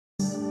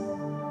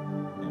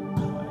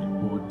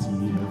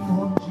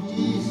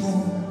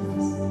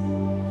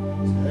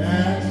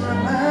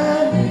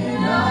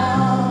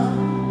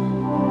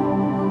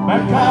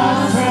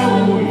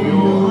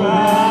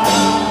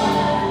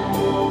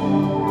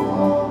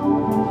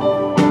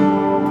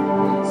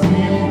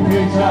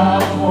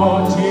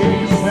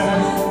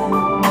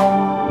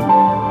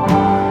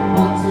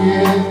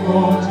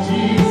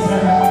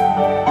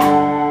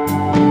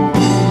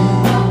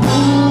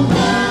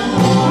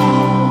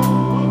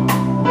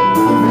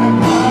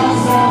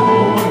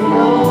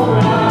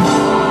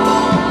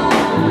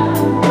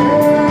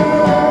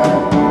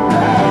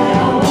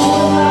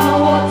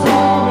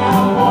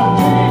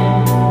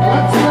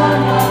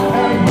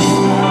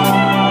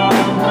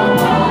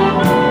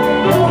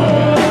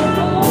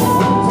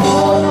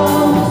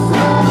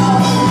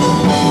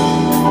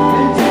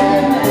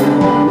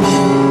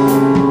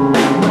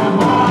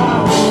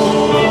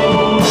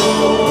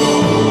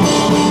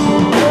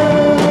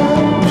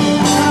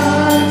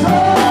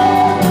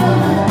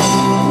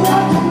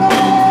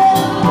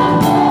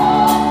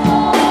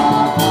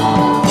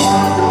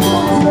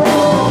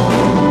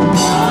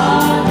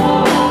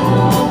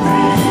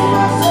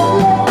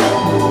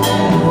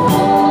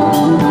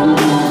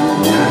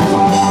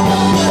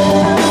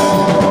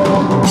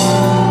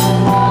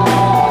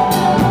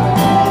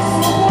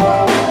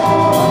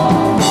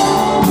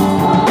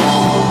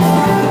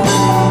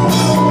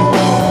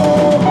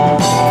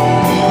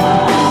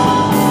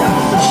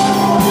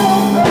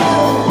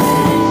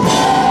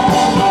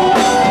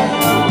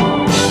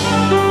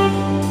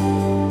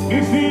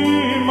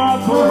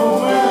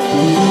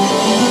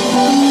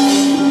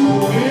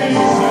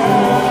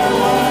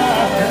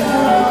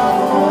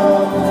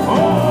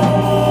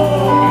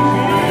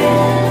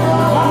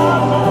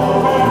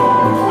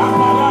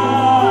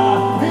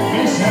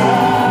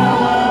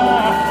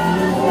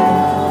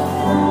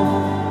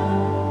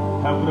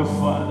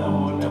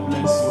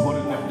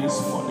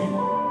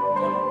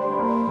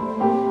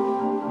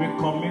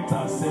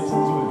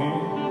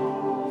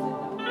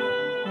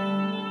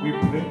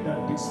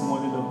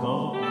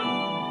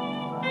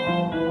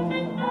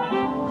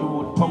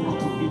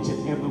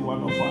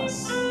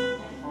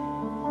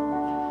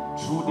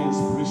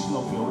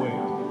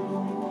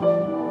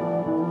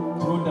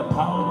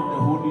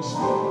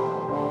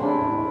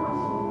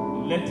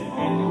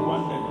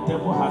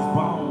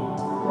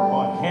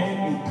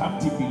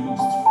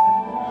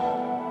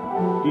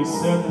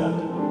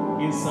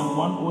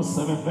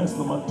Verse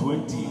number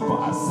 20, for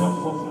I sent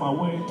forth my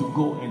word to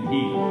go and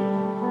heal.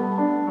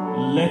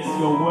 Let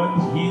your word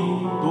heal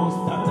those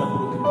that are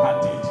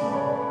brokenhearted.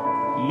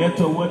 Let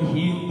your word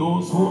heal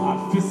those who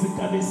are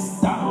physically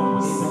down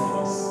with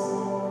sickness.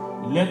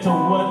 Let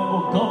your word,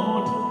 oh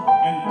God,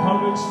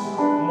 encourage,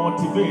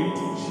 motivate,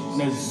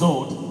 and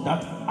exhort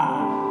that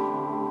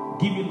are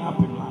giving up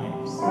in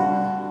lives.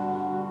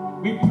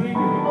 We pray in the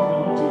name of the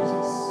Lord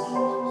Jesus.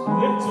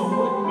 Let your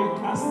word make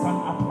us stand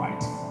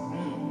upright.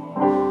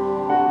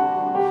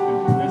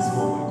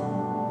 Forward.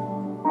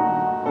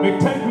 We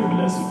thank you,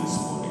 bless you this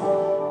morning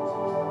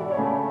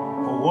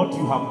for what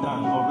you have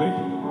done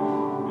already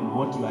and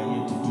what you are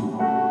here to do.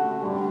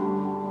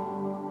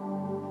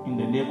 In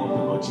the name of the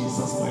Lord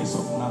Jesus Christ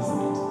of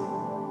Nazareth,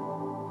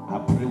 I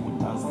pray with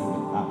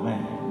thanksgiving.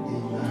 Amen.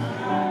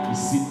 Amen. Be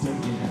seated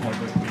in the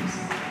heaven place.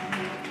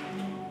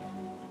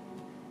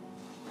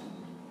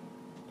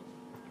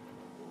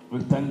 We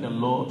thank the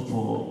Lord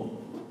for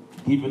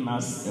giving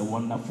us a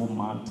wonderful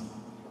month.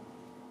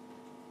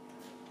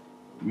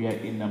 We are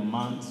in the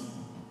month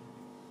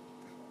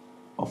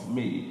of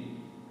May.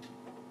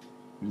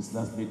 This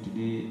last day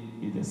today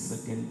is the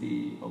second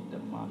day of the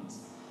month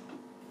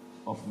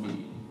of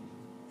May.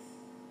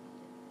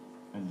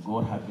 And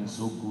God has been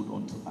so good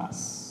unto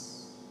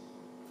us.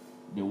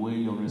 The way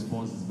your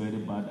response is very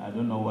bad, I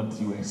don't know what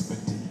you were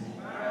expecting.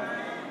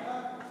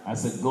 I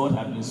said, God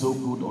has been so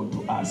good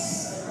unto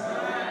us.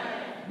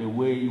 The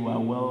way you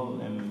are well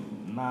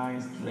and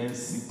nice,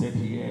 dressed, seated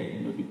here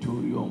in the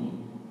auditorium,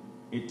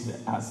 it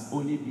has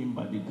only been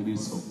by the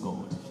grace of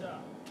God.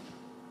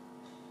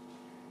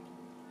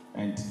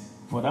 And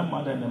for that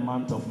matter, in the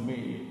month of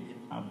May,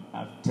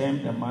 I've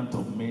termed the month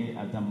of May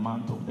as the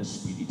month of the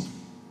Spirit.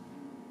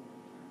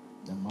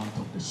 The month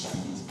of the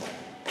Spirit.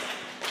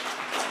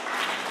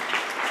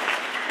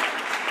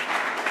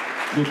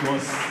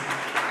 Because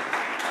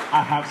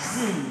I have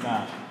seen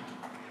that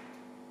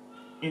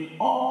in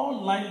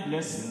all life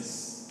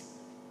blessings,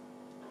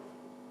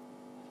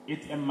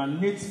 it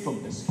emanates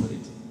from the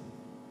Spirit.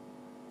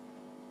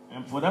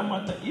 And for that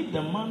matter, if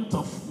the month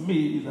of May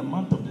is the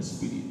month of the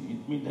Spirit,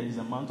 it means that it's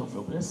a month of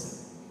your blessing.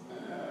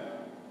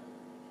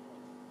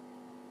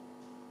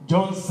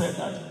 John said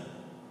that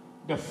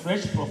the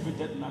flesh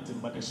profited nothing,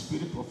 but the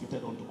Spirit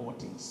profited unto all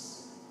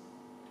things.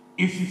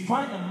 If you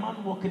find a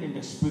man walking in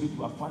the Spirit, you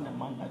will find a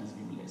man that is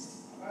being blessed.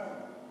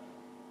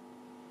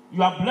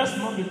 You are blessed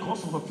not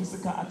because of a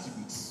physical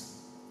attributes.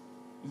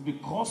 It's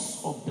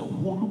because of the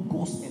Holy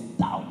Ghost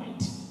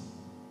endowment.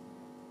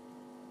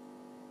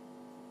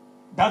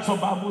 That's what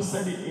the Bible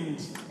said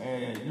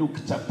in Luke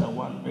chapter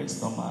 1,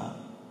 verse number,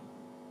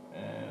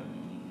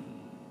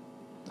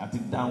 I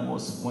think that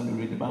was when you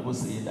read the Bible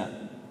saying that,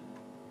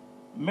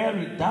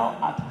 Mary, thou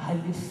art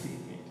highly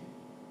favored.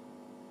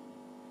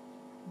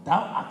 Thou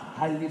art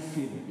highly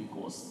favored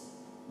because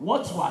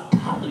what you are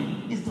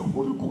carrying is the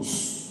Holy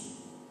Ghost.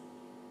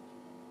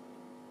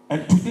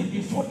 And today,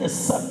 before the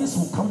service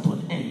will come to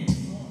an end,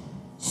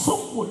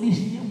 somebody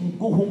here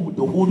will go home with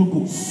the Holy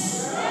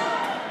Ghost.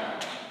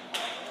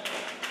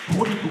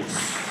 Holy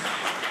Ghost.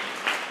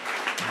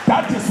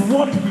 That is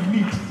what we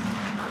need.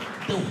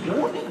 The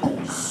Holy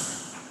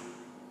Ghost.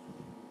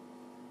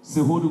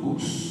 Say Holy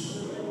Ghost.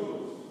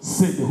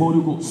 Say the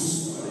Holy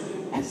Ghost.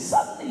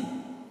 Exactly.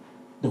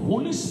 The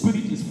Holy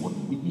Spirit is what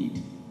we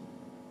need.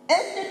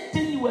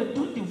 Anything you are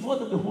doing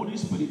devoid of the Holy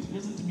Spirit,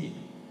 listen to me,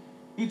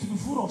 it will be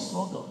full of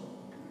struggle.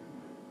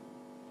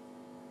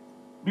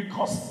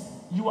 Because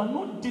you are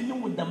not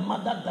dealing with the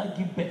mother that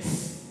gives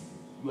birth.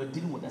 You are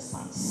dealing with the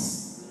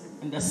sons.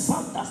 And the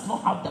son does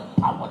not have the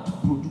power to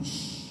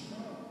produce.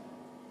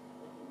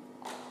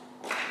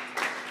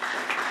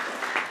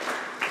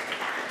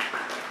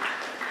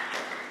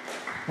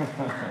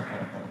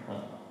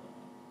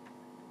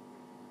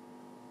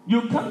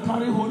 You can't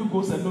carry Holy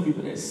Ghost and not be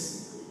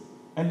blessed.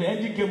 And the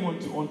angel came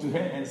unto her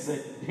and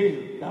said,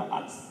 Hail, thou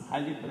art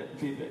highly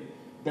favored.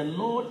 The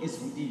Lord is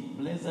with thee.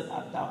 Blessed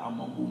art thou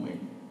among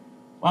women.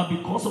 But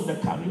because of the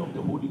carrying of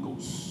the Holy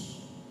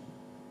Ghost.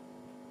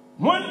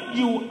 When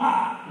you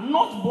are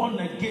not born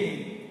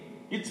again,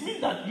 it means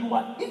that you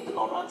are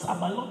ignorant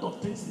about a lot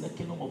of things in the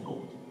kingdom of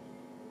God.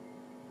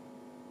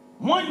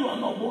 When you are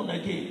not born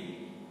again,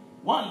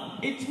 one,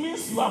 it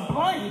means you are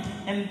blind,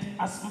 and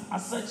as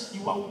such,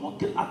 you are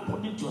walking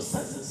according to your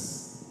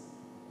senses.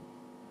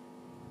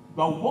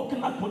 You are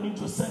walking according to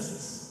your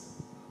senses.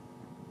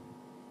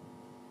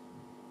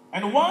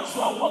 And once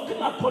you are walking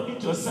according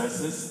to your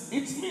senses,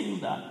 it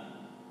means that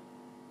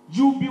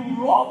you'll be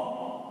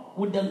robbed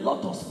with a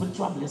lot of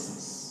spiritual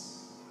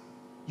blessings.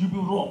 You'll be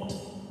robbed.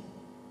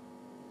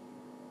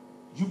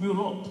 You'll be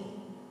robbed.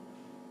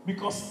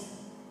 Because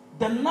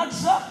the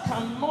natural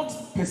cannot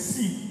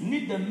perceive,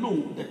 neither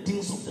know the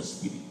things of the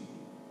Spirit.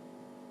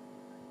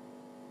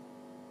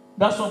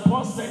 That's what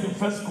Paul said in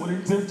 1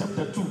 Corinthians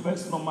chapter 2,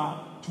 verse number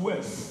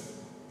 12.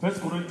 1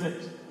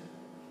 Corinthians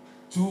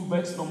 2,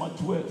 verse number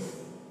 12.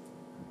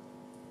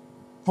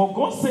 For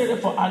God said,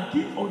 for I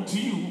give unto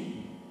you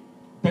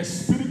the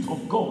Spirit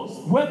of God,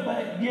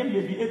 whereby ye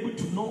may be able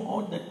to know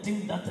all the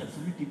things that are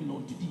freely given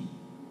unto thee.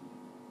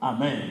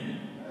 Amen.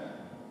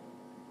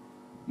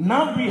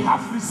 Now we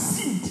have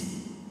received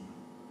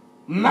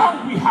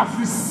not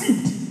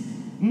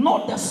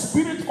the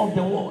spirit of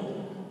the world,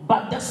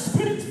 but the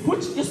Spirit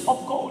which is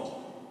of God,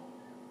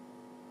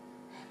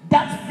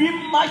 that we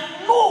might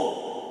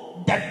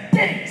know the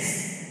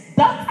things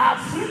that are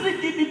freely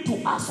given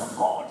to us of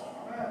God.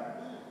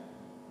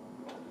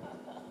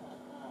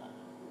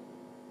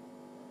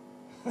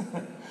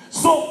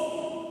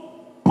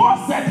 So, Paul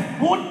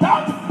said,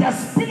 without the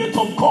Spirit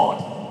of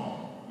God,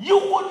 you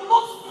will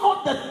not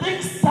know the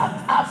things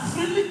that are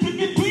freely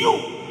given to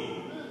you.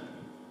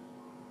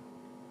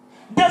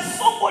 There's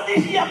somebody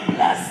here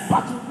blessed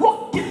but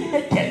walking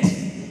naked.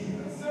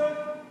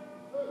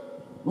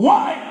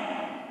 Why?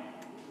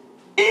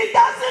 He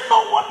doesn't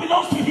know what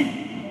belongs to him.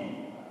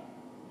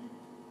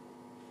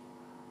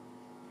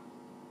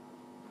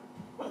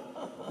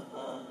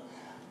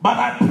 But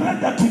I pray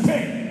that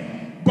today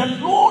the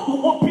Lord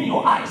will open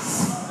your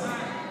eyes.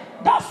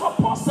 That's what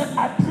Paul said.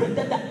 I pray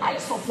that the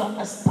eyes of your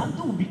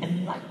understanding will be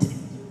enlightened.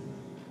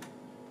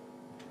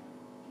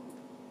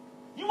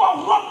 You are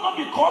robbed not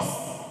because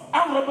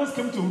armed robbers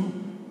came to you.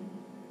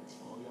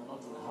 Oh, you are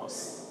not in the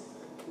house.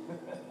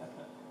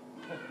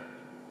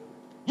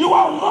 You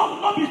are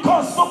robbed not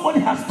because somebody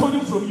has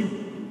stolen from you.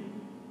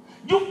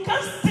 You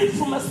can't steal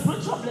from a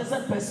spiritual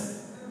blessed person.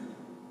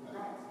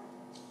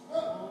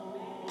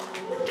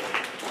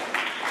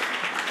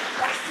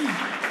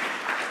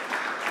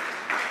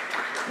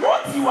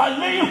 What you are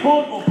laying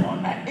hold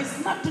upon is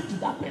nothing to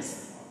that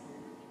person.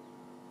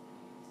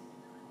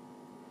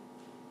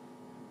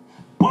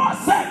 Paul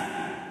said,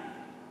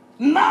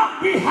 now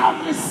we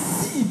have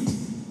received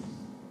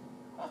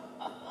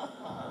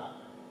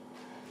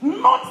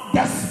not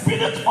the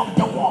spirit of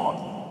the world,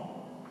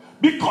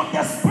 because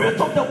the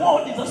spirit of the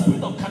world is a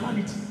spirit of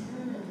carnality.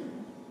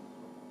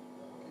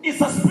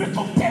 It's a spirit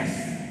of death.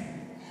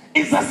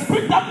 It's a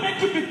spirit that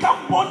makes you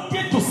become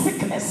bonded to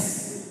sickness.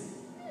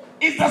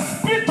 It's the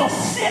spirit of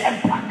fear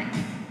and panic.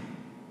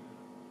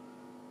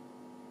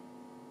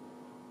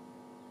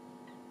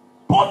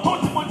 Paul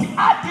told Timothy,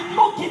 I did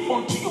not give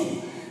unto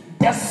you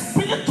the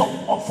spirit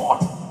of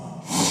what?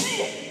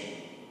 Fear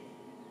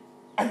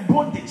and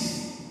bondage.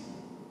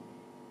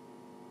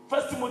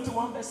 1 Timothy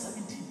 1 verse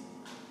 17.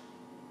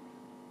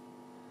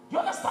 You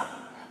understand?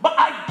 But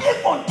I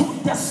gave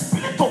unto the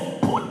spirit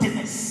of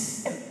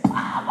boldness and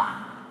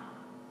power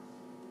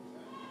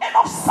and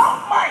of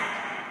sound mind.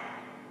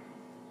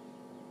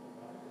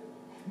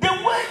 The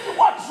way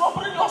you are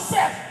troubling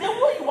yourself, the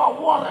way you are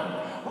worrying,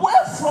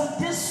 where from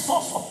this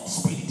source of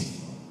spirit?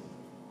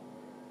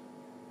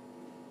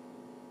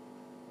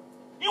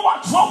 You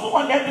are troubled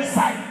on every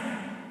side.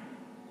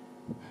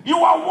 You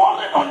are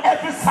worried on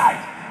every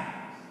side.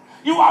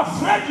 You are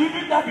afraid you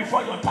will die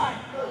before your time.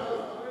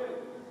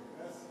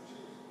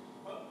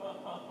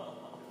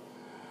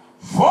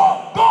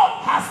 For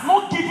God has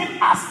not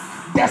given us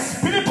the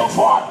spirit of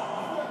what?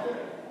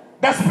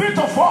 The spirit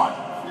of what?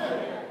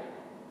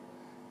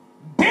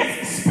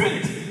 This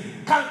spirit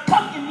can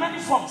come in many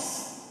forms.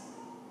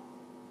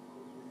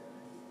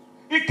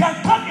 It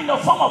can come in the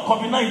form of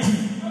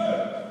COVID-19.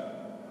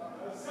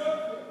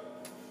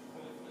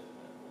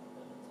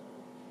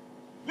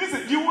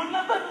 Listen, you will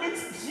never meet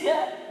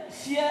fear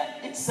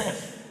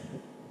itself.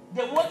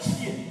 The word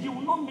fear, you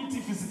will not meet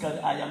it physically.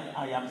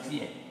 I am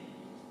fear.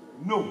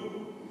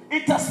 No.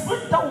 It has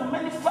spirit that will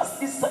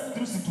manifest itself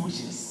through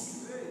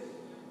situations.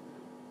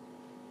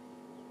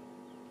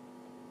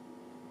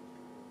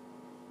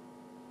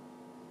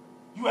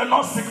 You are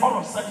not sick, all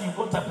of a sudden you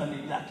got up and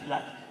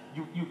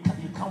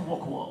you can't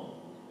walk well.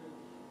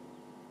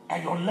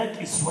 And your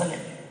leg is swelling.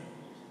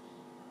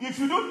 If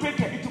you don't take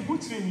care, it will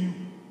put in you.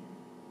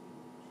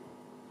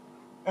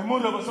 And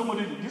moreover,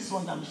 somebody, this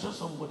one, I'm sure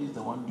somebody is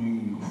the one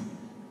doing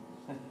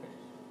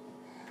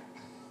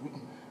you.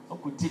 I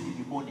could take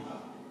the body.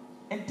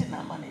 And then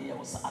I'm on a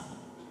was up.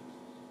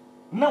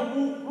 Now,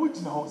 which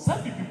now,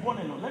 some people born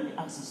and let me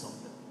ask you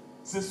something.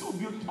 Say, so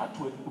be at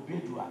work,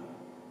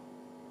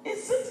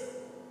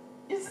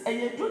 is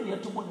a junior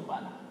to one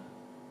banner?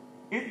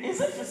 It is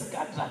a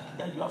physical drug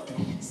that you have to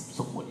hit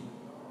somebody.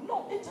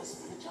 No, it's a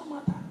spiritual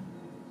matter.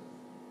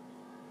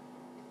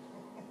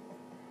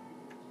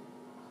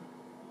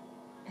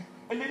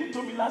 A lady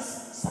told me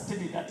last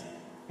Saturday that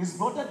his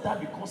brother died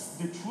because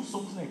they threw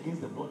something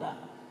against the brother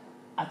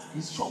at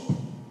his shop.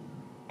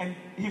 And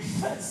he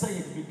felt say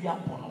it would be a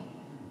bono,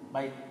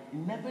 but he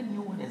never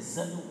knew when the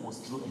zeal was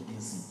thrown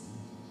against him.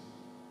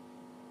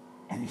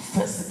 And he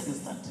fell sick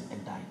instantly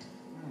and died.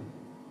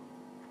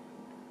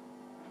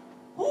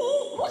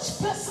 Which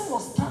person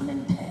was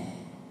standing there?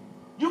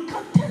 You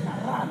can turn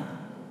around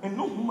and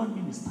no human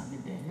being is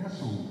standing there. Yes,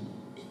 sir.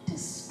 It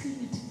is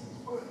spirit.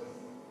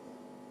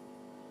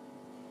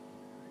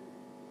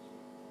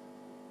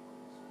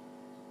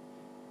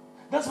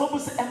 That's what we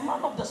say. A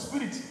man of the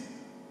spirit.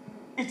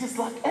 It is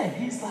like air.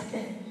 He is like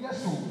air.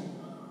 Yes, sir.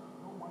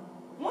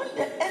 When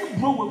the air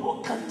blows,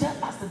 who can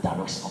tell us the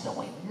direction of the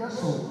wind? Yes,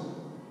 sir.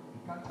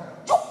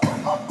 You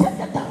cannot tell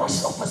the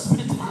direction of the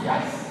spirit.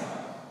 Yes.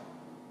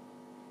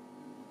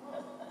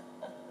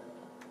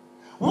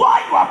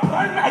 Why you are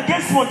praying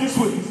against one this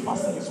way is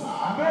passing this way.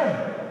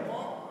 Amen.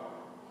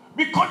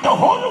 Because the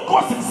Holy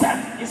Ghost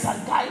himself is a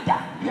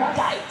guider. He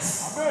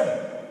guides. Amen.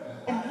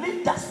 And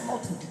lead us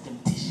not into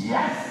temptation.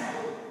 Yes.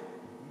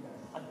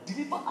 But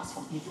deliver us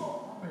from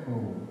evil.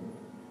 Amen.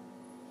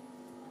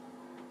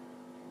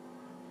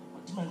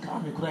 But man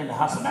can't be crying in the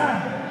house of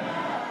God.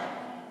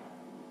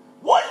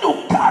 When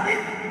you carry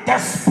the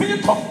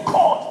Spirit of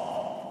God,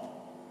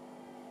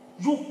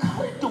 you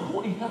carry the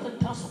whole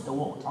inheritance of the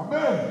world.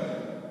 Amen.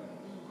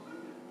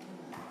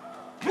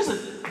 Listen,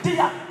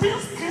 there are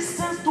things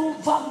Christians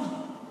don't value,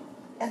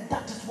 and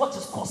that is what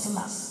is causing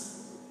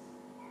us.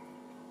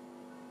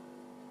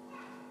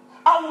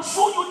 I will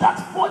show you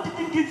that God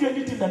didn't give you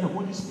anything than the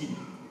Holy Spirit.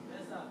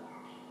 Yes, sir.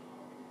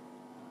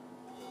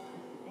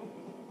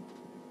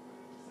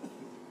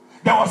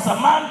 There was a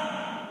man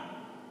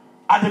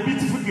at the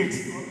beautiful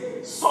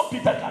gate, saw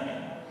Peter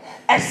coming,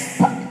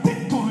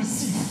 expecting to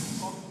receive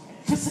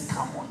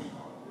physical money.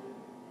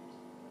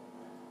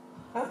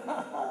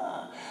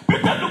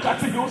 Peter looked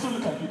at him, he also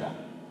looked at Peter.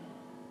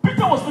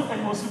 Peter was looking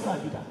and he was looking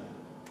at Peter,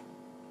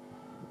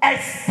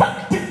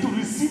 expecting to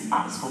receive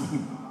answers from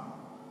him.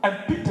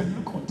 And Peter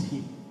looked unto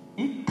him.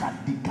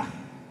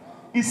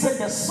 He said,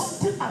 there's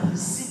something I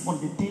received on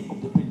the day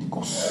of the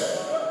Pentecost.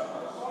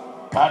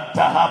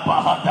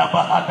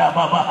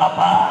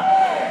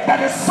 That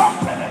is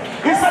something.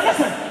 He said,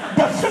 listen,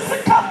 the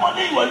physical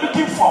money you are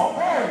looking for,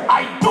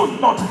 I do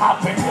not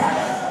have it.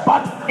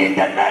 But in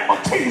the name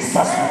of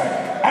Jesus,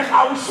 and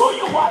I will show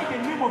you why the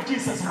name of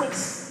Jesus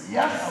works.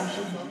 Yes, I will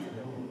show you.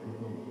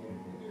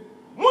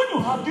 When you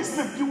have this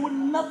name, you will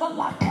never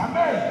lack.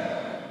 Amen.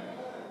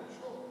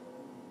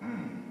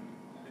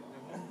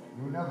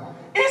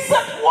 He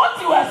said, what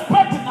you are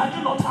expecting, I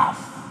do not have.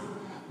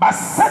 But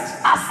such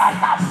as I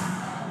have,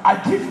 I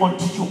give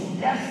unto you.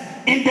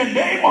 Yes. In the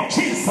name of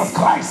Jesus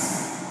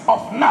Christ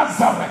of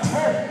Nazareth,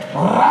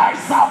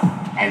 rise up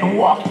and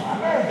walk.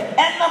 Amen.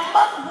 And the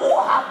man who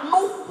had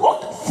no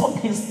work from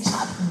his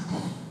childhood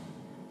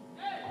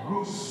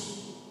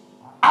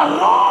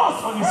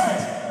arose on his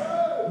feet,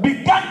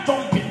 began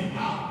jumping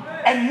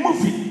and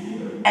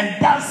moving and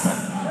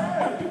dancing.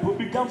 And people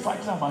began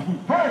fighting about him.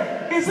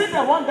 Is it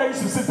the one that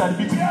used to sit and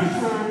beat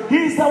him? He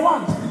is the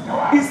one.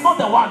 He's not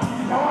the one.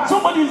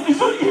 Somebody, he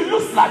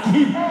looks like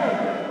him.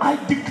 I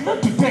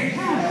declare today,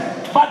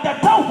 but the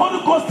time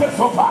Holy Ghost takes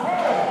over,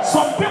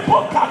 some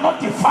people cannot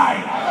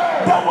define.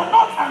 They will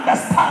not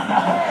understand.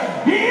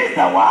 He is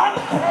the one.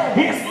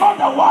 He is not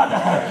the one.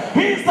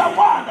 He is the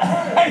one.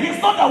 And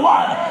he's not the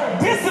one.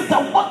 This is the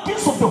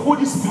workings of the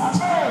Holy Spirit.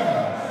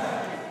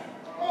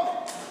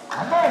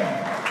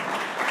 Amen.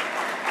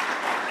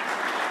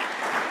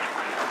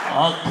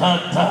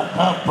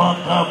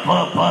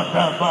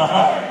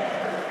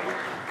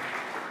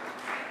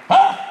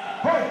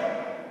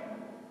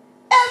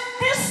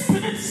 Every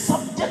spirit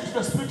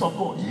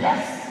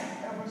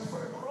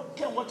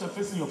what you're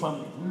facing in your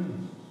family.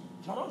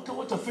 I don't care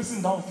what you're facing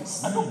in the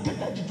office. I don't care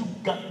that you do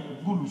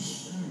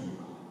gulus.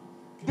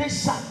 They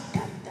shall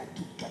gather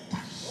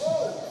together,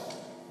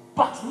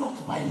 but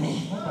not by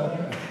me.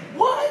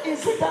 Why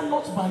is it that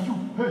not by you?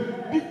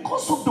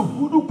 Because of the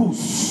Holy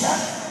Ghost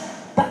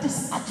that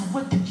is at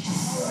work in you.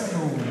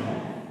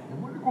 The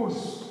Holy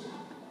Ghost.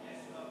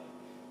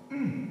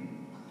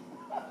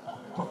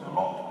 Talk the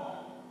Lord.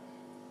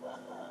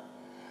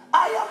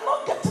 I am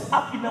not getting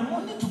up in the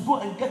morning to go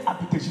and get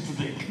application to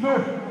drink.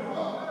 No.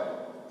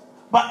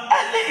 But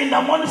early in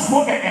the morning,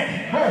 4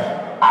 a.m.,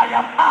 I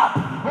am up,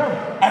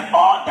 and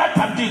all that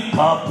I'm doing,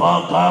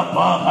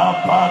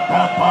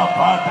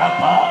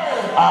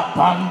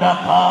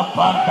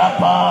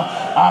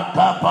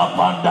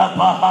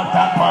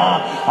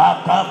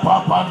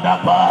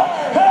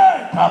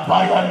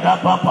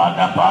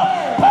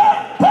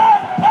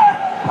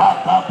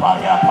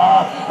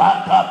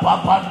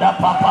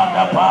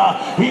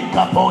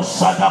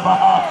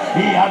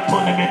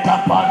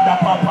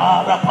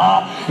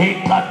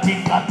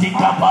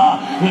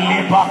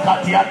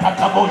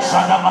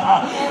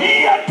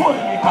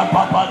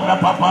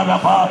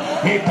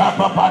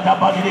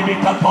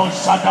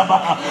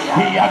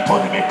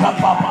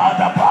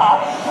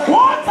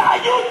 what are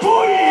you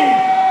doing?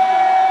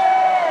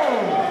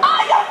 I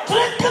am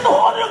drinking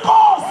Holy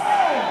Ghost.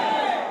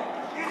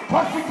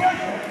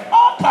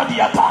 Oh,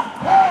 Kadiata.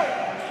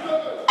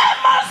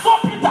 Emma saw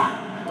Peter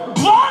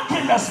drunk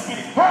in the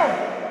spirit.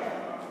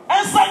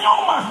 And said,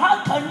 "Young man,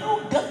 how can you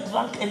get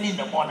drunk early in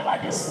the morning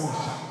like this?"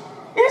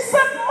 He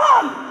said,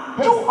 "Man,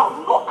 you have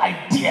no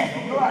idea.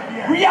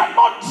 We are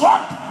not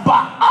drunk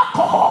by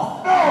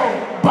alcohol,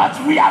 but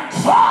we are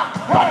drunk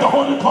by the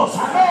Holy Ghost."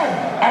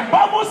 And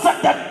Bible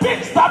said the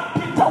things that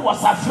Peter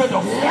was afraid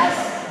of,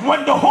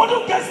 when the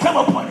Holy Ghost came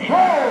upon him,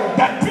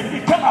 that thing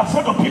became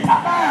afraid of Peter.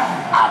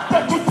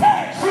 After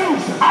today,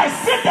 I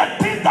see the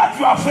thing that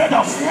you are afraid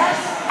of.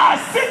 I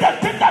see the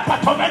thing that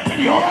are tormenting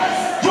you.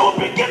 You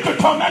begin to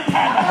torment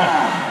him.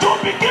 You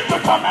begin to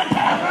torment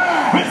him.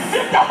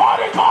 Receive the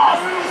Holy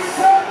Ghost.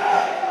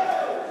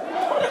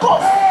 Holy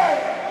Ghost.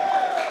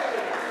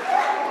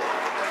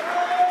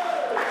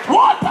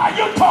 What are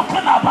you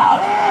talking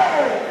about?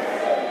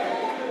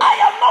 I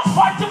am not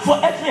fighting for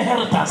earthly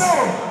inheritance.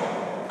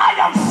 I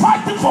am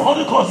fighting for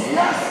Holy Ghost.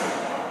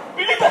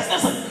 Believers,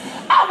 listen.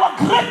 Our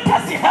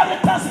greatest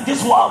inheritance in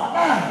this world,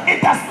 it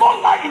does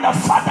not lie in the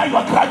fact that you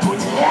are graduate.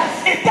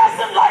 It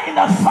doesn't lie in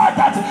the fact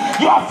that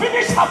you have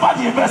finished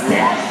Harvard University.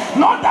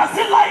 Nor does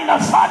it lie in the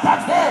fact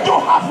that you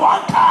have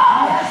one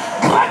car.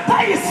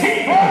 Greater is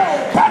he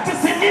that is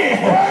in me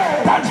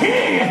than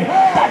he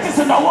that is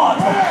in the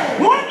world.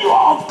 When you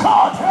are of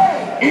God,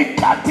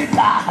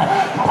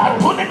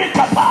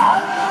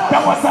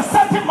 there was a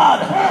certain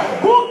man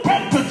who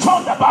came to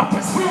John the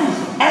Baptist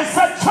and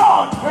said,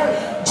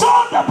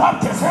 John the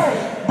Baptist,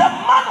 the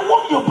man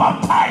whom you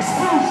baptized,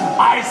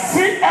 I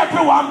see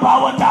everyone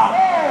bowing down.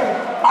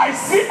 I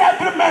see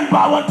every man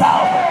bowing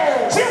down.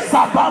 Chiefs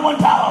are bowing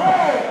down.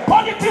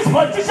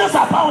 Politicians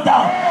are bowing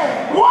down.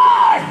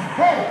 Why?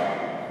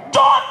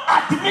 John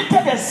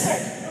admitted and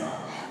said,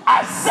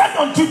 I said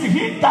unto thee,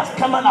 he that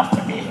cometh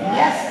after me,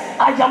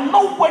 I am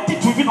not worthy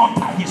to even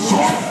untie his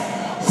shoes.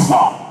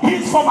 For he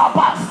is from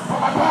above,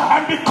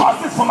 and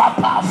because it's from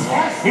above,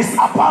 it's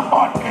above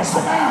all things.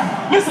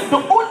 Listen, the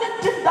only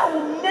thing that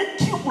will make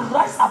you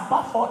rise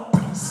above all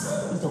things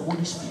is the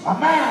Holy Spirit.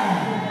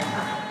 Amen.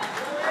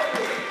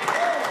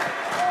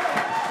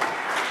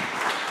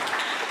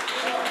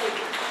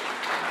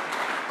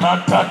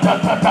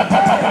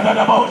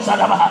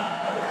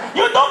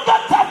 You don't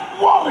get that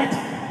worried.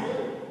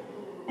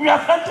 We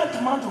have entered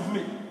the month of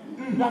May.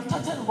 You have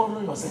started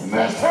worrying yourself.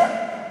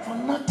 For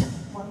nothing.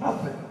 For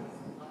nothing.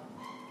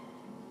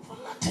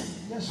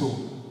 Yes, sir.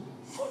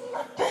 For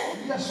nothing.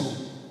 Yes, sir.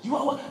 You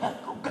are.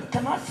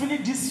 Can I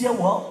finish this year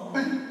well?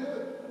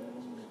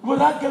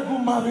 Will I get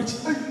good marriage?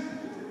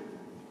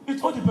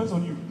 It all depends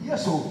on you.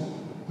 Yes, sir.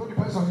 It all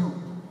depends on you.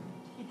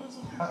 Depends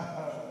on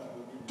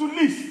you. To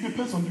live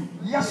depends on you.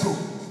 Yes, sir.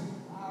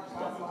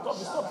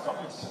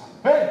 Stop it.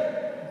 Hey.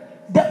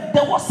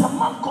 There was a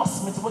man called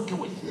Smith working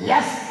with.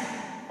 Yes.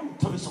 Let me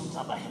tell you something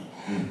about him.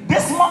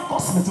 This man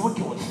called Smith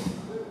working with.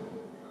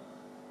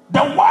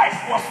 The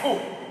wife was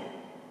old.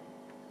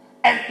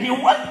 And he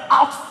went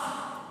out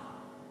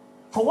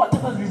for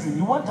whatever reason.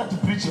 He wanted to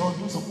preach or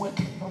do some work.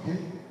 Okay.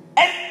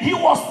 And he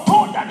was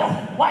told that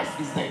the wife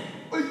is dead.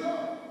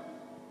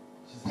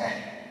 She's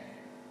dead.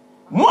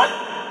 When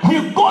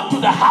he got to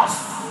the house,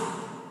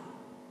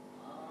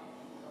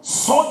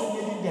 saw the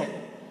lady dead,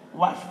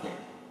 wife dead,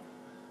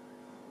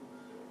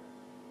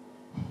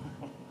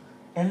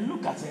 and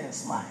look at her and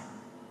smile.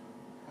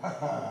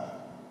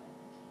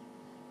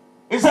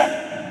 He said,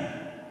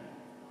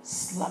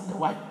 slap the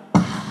wife.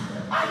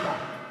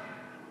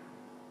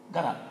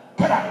 Get up.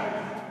 Get up.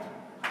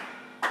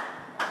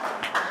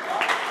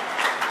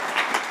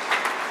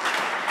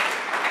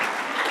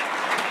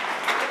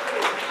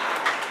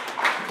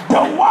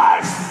 The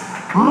wife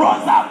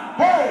rose up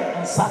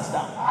and sat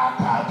down.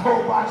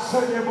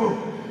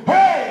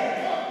 Hey,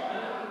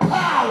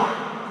 power.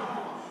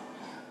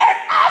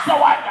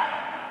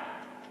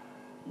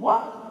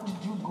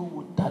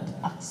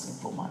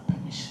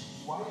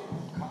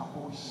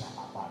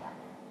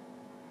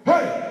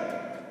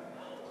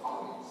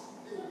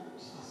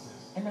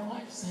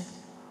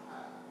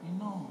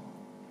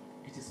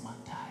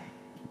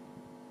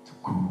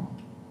 go.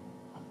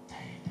 I'm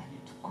tired. I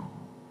need to go.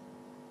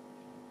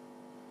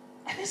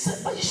 And he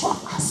said, but you should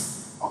have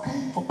asked,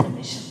 okay, for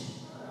permission.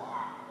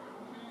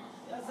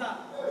 Yes, sir.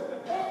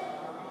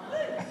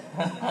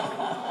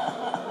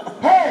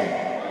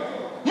 Hey,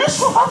 you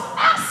should have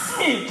asked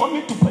me for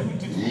me to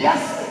permit you.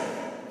 Yes.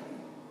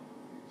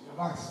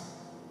 Relax.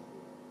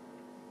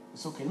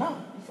 It's okay now.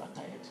 If you are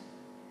tired,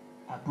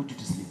 I'll put you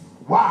to sleep.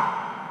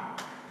 Wow.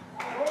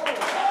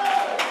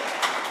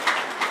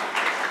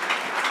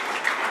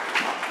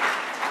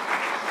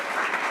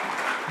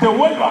 The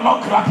way you are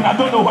not clapping, I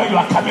don't know where you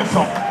are coming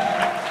from.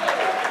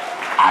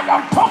 I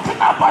am talking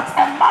about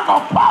a man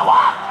of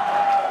power.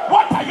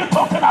 What are you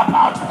talking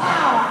about?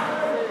 Power.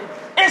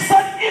 He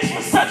said, if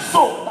you said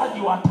so, that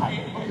you are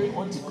tired and you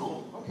want to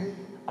go,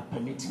 I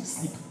permit you to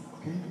sleep.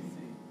 Okay.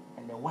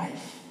 And the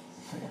wife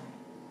fell.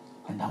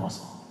 And that was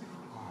all.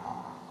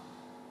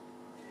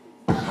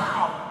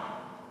 Power.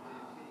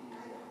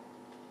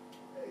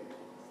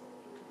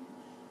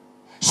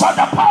 So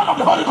the power of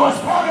the Holy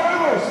Ghost.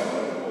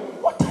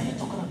 What are you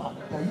talking about?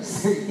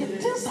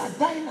 If things are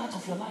dying out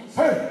of your life,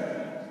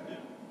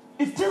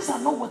 if things are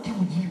not working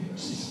with you,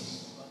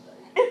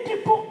 if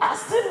people are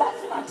still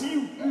laughing at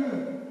you,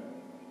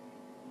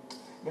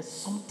 there's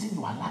something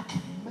you are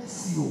lacking.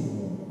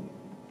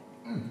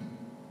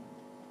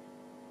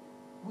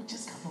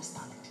 Witches cannot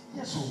stand it.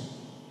 Yes, sir.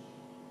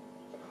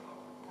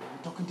 I'm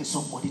talking to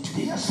somebody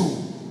today. Yes, sir.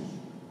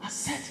 I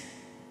said,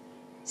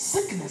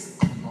 sickness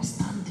cannot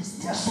stand this.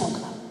 Yes, sir.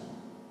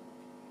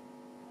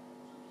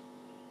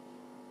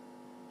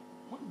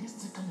 When this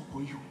thing comes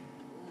upon you,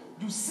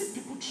 you see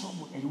people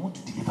trouble and you want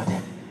to deliver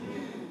them.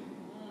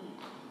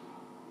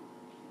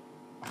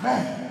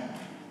 Amen.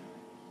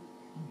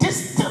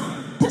 This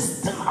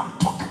thing I'm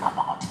talking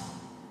about,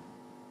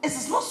 it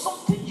is not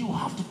something you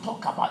have to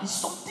talk about. It's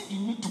something you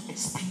need to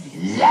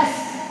experience. Yes.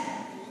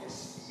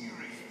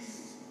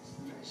 Experience.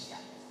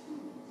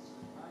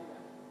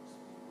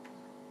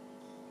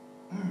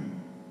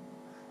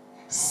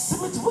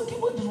 Smith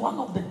Wigglesworth is one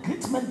of the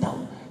great men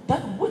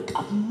that wake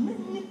up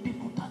many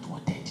people that were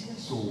dead.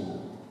 So,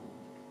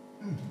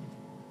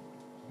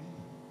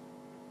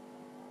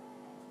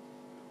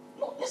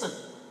 no, listen.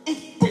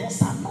 If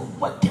things are not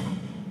working,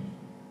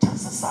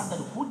 chances are that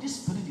the Holy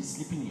Spirit is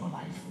sleeping in your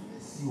life.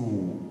 Yes,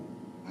 you.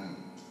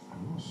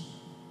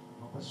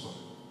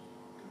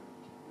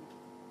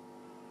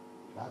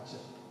 That's it.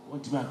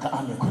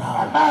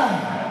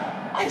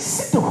 I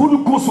see the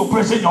Holy Ghost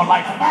operation in your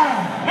life.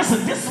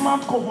 Listen, this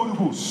month called Holy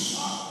Ghost,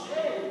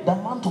 the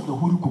month of the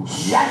Holy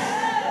Ghost.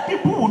 Yes.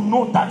 People will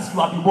know that you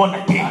have been born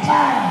again.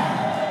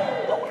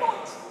 They will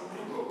not.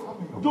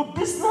 Your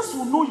business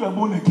will know you are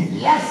born again.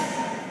 Yes.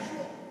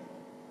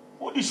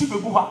 What did she go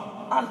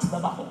Aunt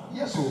Baba?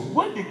 Yes, sir.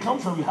 Where they come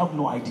from, we have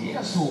no idea.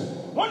 Yes, sir.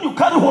 When you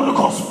carry Holy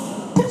Ghost,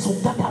 things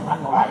will gather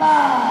around your life.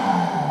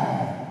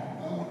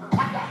 You will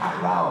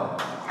gather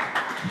around.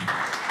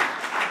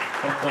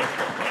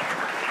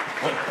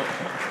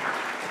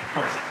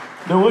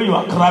 The way you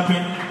are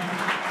clapping,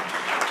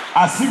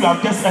 as if you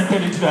have just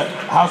entered into the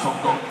house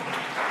of God.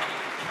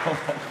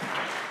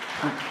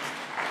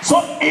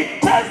 So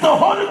it tells the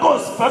Holy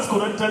Ghost, 1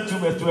 Corinthians 2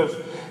 verse 12,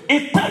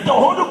 it tells the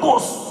Holy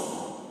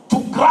Ghost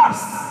to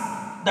grasp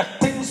the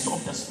things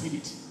of the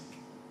Spirit.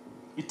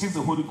 It takes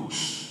the Holy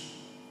Ghost.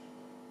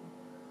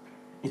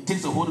 It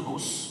takes the Holy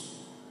Ghost.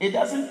 It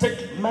doesn't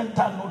take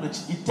mental knowledge,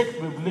 it takes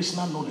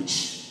revelational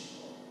knowledge.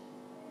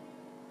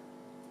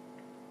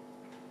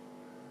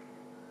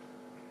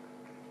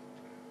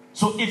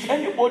 So if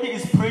anybody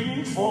is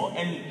praying for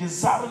and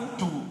desiring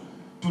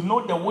to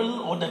know the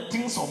will or the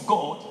things of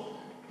God,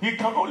 he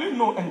can only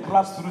know and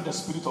grasp through the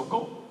Spirit of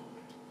God.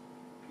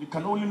 You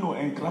can only know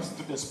and grasp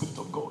through the Spirit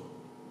of God.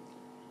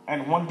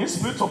 And when the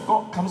Spirit of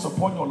God comes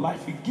upon your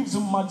life, it gives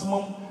you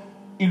maximum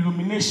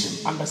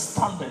illumination,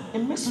 understanding. It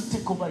makes you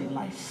take over in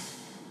life.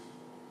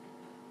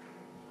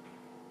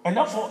 And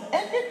therefore,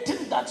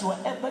 anything that you are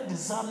ever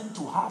desiring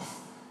to have,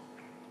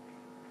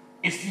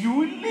 if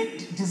you really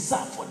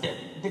desire for them,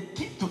 the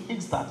key to it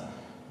is that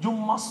you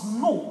must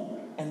know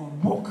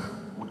and walk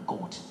with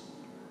God.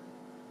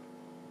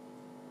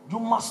 You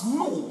must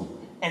know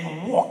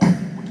and walk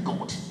with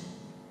God.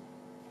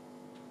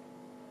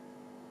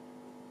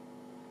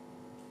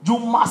 You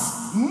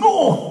must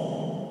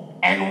know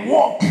and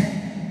walk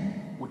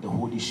with the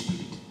Holy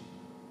Spirit.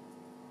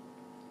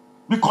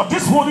 Because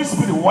this Holy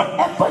Spirit,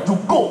 wherever you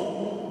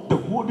go, the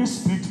Holy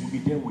Spirit will be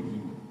there with you.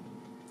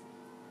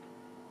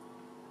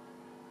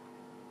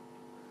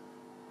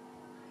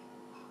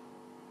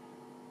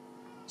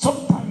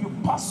 Sometimes you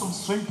pass some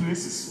strange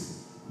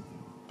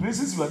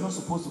places you are not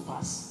supposed to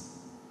pass,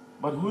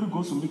 but the Holy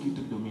Ghost will make you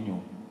take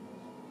dominion.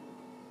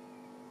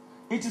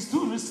 It is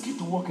too risky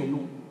to walk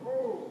alone.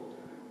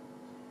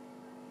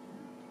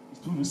 It's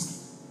too risky.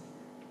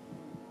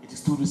 It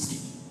is too risky.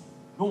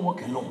 Don't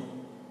walk alone.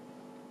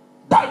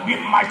 That we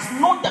might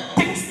know the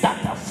things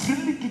that are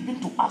freely given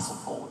to us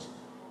of God.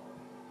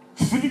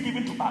 Freely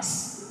given to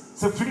us.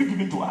 Say freely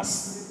given to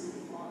us.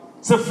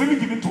 Say freely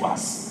given to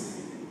us.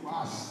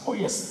 Oh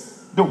yes.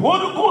 The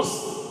Holy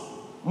Ghost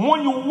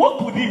When you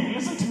walk with him,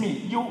 listen to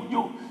me,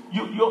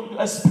 your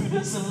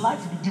experience in life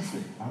will be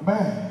different.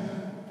 Amen.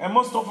 And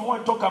most of you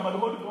want to talk about the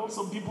Holy Ghost.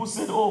 Some people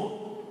said,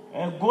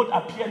 God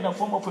appeared in the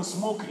form of a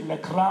smoke in the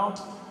crowd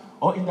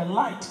or in the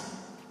light.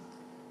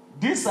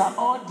 These are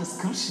all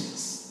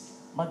descriptions,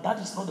 but that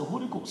is not the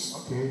Holy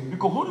Ghost. Okay.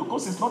 Because Holy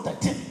Ghost is not a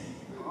thing.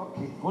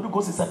 Okay. Holy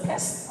Ghost is a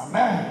person.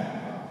 Amen.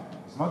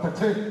 It's not a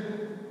thing.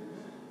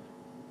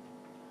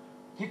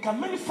 He can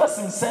manifest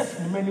himself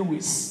in many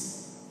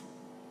ways,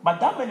 but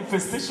that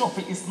manifestation of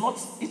it is not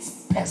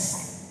its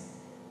person.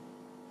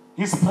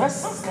 His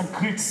presence can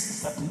create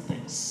certain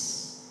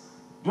things.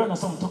 Do you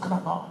understand what I'm talking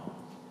about?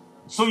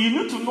 So you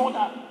need to know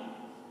that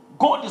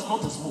God is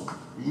not a smoke.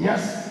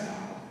 Yes.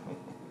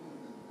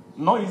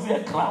 Nor is he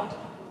a cloud,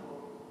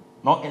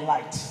 nor a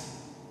light.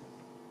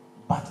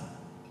 But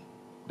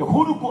the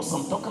Holy Ghost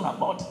I'm talking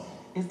about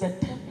is the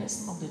third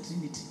person of the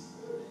Trinity.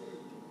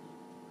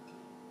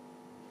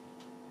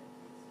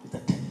 It's the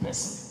third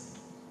person.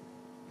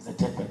 It's the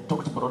third person.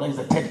 Talk to brother, it's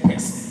the third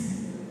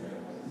person.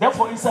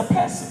 Therefore, it's a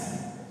person.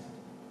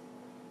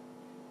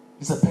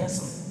 It's a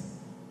person.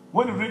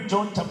 When you read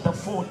John chapter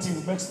 14,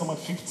 verse number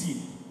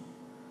 15.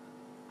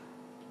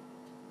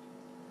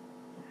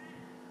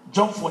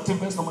 John 14,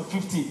 verse number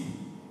 15.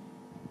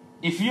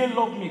 If ye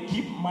love me,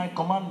 keep my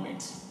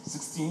commandment.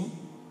 16.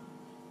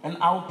 And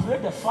I will pray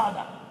the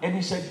Father, and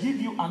he shall give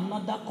you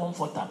another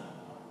comforter,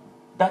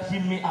 that he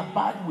may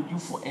abide with you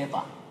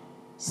forever.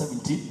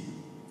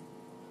 17.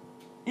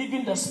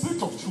 Even the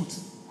Spirit of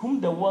truth,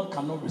 whom the world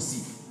cannot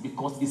receive,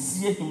 because it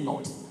seeth him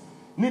not,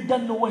 neither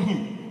knoweth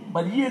him,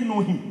 but ye know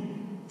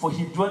him, for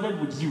he dwelleth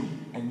with you,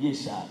 and ye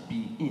shall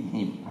be in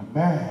him.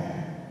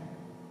 Amen.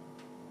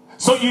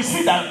 So you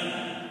see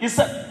that he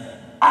said,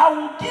 I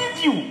will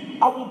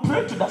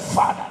pray to the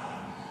Father,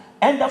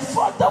 and the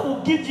Father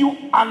will give you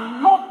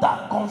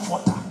another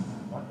comforter.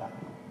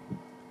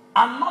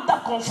 Another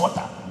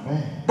comforter.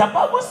 Amen. The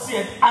Bible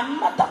said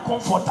another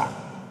comforter.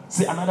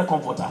 Say another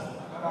comforter.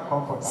 Another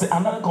comforter. Say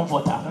another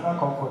comforter. Another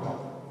comforter.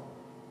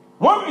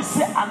 When we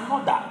say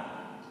another,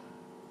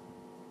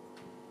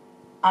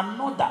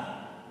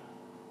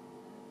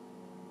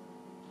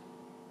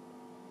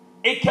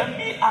 it can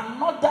be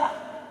another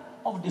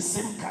of the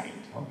same kind.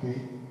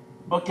 Okay.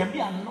 But can be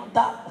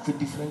another of a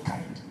different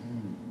kind.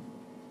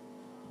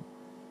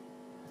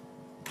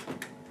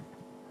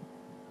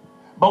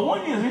 But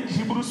when you read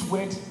Hebrews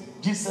word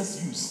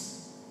Jesus used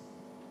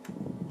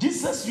the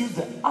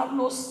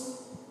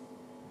allos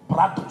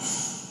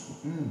prados.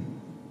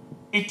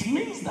 It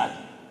means that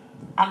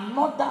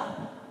another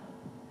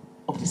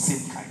of the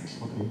same kind.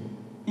 Okay.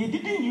 He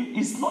didn't use,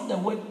 it's not the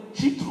word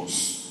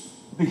heteros.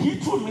 The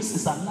hetero means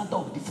it's another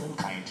of different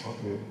kind.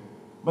 Okay.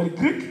 But the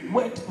Greek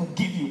word will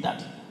give you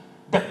that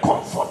the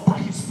comforter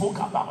he spoke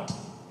about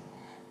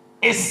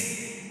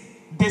is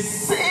the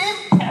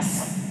same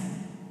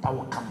person that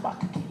will come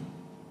back again.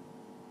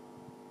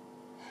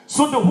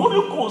 So the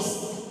Holy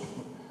Ghost,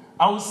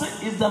 I would say,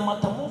 is the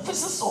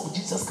metamorphosis of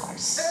Jesus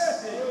Christ.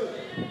 Yes,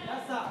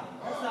 sir.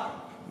 Yes, sir.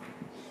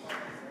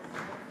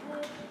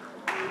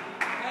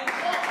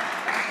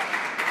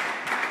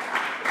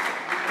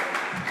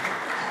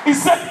 He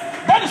said,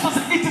 that is what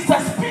it is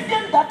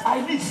expedient that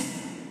I live.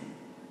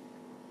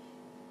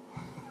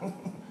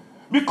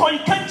 Because you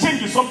can't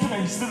change something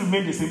and you still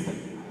remain the same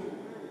thing.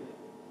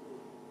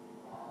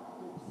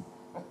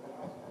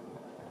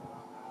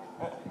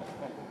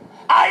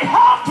 I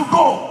have to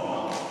go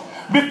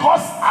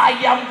because I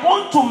am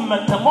going to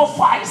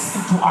metamorphose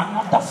into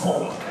another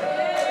form.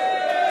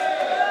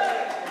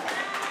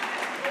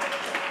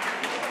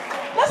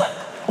 Listen,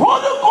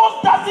 Holy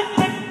Ghost doesn't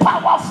take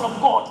power from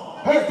God.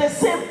 It's the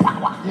same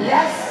power.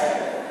 Yes.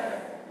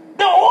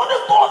 The Holy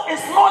Ghost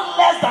is not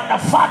less than the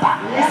Father.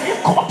 Yes. It's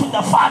equal to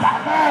the Father.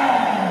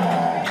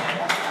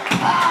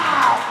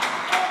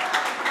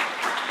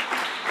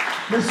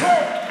 Yes,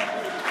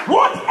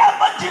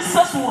 Whatever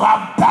Jesus will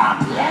have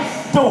done,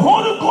 yes, the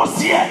Holy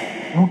Ghost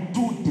here will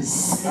do the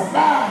same.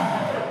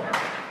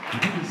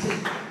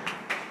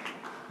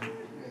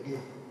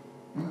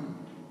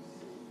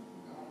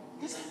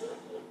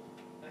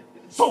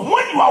 So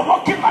when you are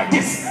walking like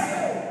this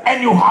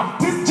and you have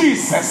this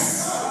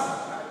Jesus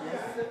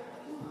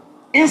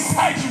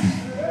inside you,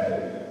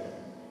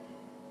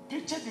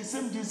 picture the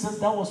same Jesus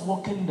that was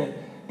walking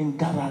in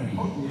Galilee.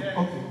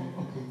 Okay.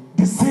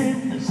 The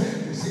same.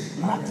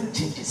 Nothing Okay.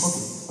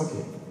 changes.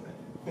 Okay.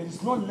 There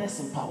is no less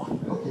in power.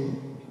 Okay.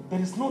 There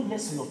is no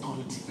less in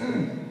authority.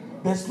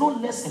 There is no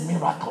less in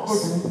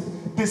miracles. Okay.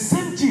 The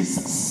same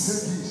Jesus.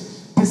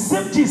 Jesus. The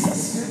same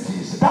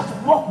Jesus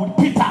that walked with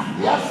Peter.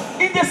 Yes.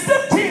 In the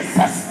same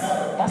Jesus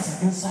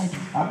that's inside you.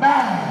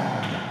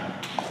 Amen.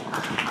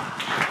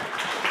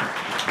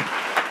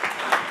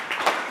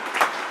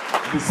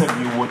 Listen,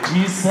 you were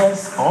Jesus,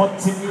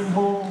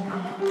 Otimimo,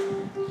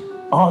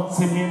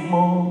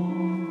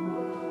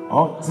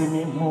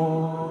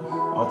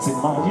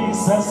 Otima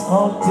Jesus,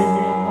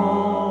 Otimimo,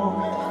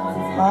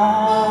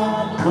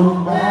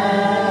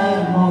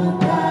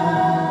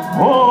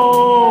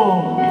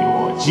 Oh, you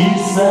were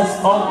Jesus,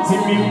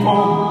 Otimimo,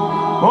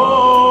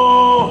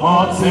 oh,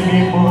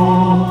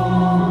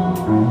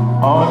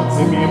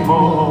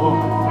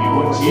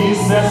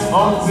 Jesus,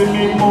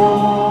 ultimimo,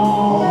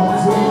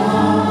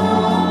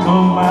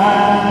 come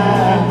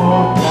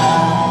on,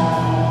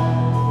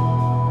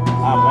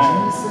 amen.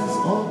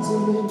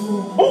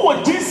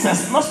 Oh,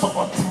 Jesus, not so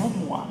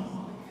ultimimo.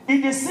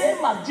 It's the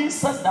same as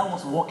Jesus that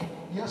was walking.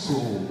 Yes,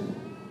 sir.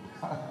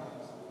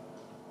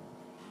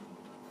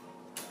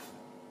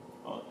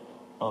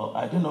 Oh,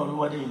 I don't know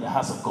anybody in the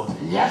house of God.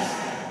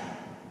 Yes.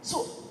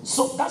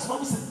 So that's why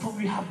we said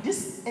we have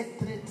this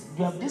earthly,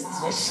 we have this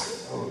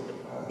treasure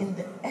in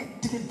the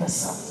earthly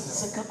vessel.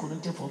 2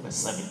 Corinthians 4 verse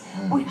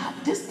 7. We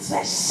have this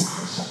treasure.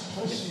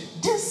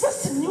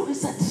 Jesus knew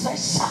it's a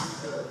treasure.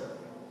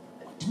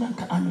 Do you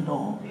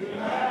know?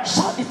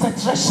 Shout, it's a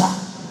treasure.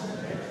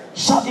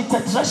 Shout, it's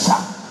a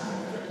treasure.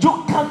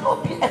 You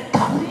cannot be a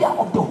carrier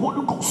of the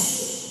Holy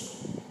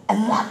Ghost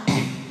and lack.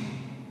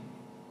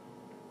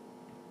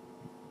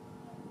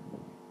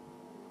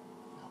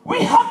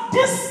 We have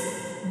this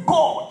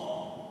God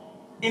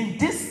in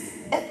this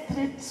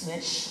earthly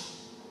treasure.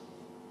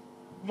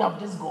 You have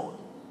this God.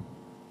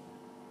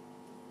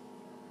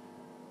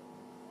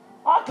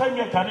 How can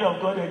you be a carrier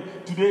of God and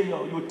today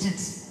your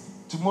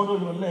teeth, tomorrow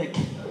your leg,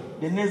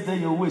 the next day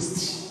your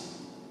waist,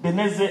 the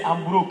next day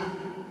I'm broke,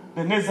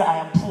 the next day I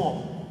am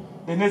poor,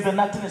 the next day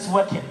nothing is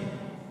working.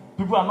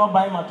 People are not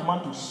buying my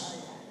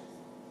tomatoes.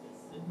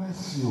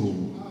 Bless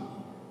you.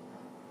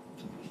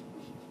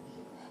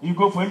 You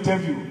go for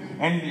interview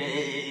and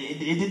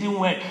it didn't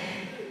work.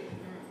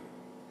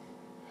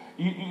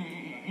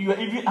 You are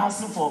even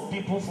asking for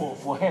people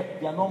for help.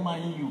 They are not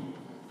minding you.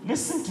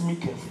 Listen to me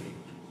carefully.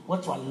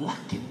 What you are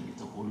lacking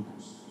is the Holy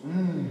Ghost.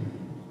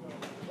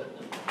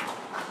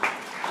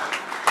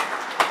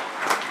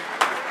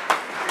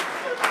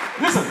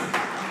 Listen.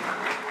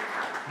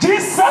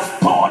 Jesus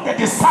told the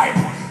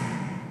disciples,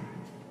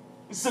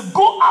 he said,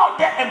 go out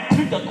there and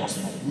preach the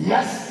gospel.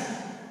 Yes.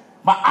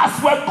 But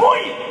as we're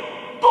going,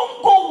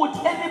 don't go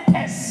with any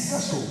purse.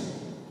 Yes, sir.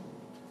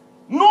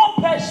 No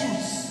pair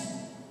shoes.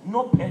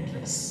 No pair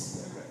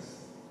dress.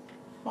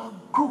 But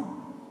go.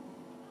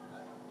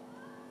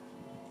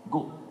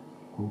 Go.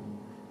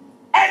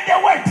 And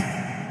they went.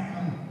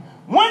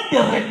 When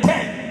they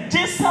returned,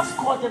 Jesus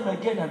called them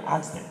again and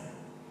asked them,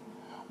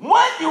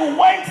 when you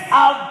went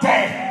out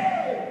there,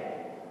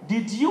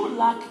 did you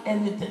lack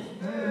anything?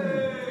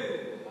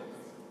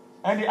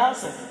 And he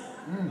answered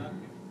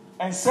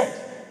and said,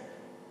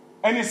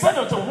 and he said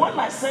unto them, when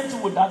I sent you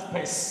with that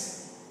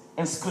purse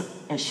and skirt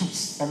and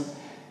shoes, and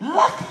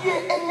lack ye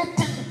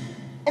anything?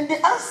 And they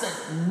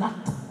answered,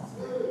 nothing.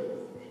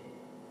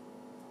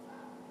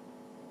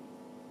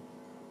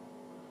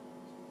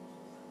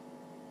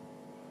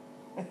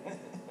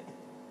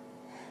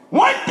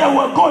 When they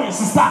were going,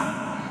 sister,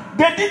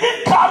 they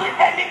didn't carry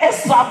any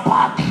extra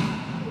bag.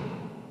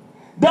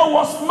 There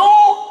was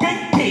no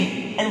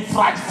kenke and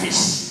fried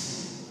fish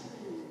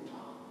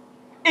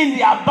in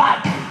their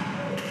bag.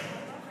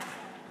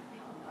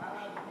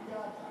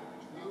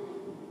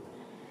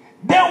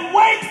 They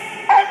went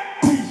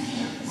empty.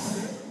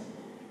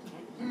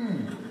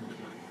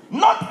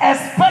 Not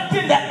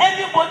expecting that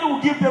anybody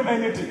will give them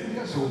anything.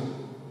 Yes, sir.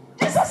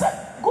 Jesus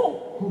said, go.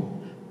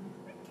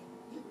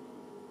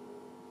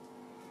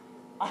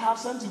 I have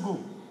sent you go.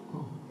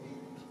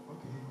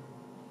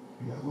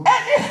 Okay.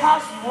 Any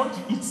house you want to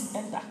eat,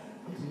 enter.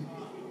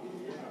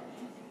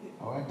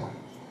 I'll enter.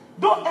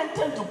 Don't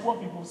enter into poor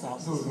people's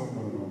houses. No.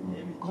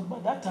 Because by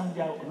that time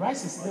their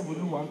rice is level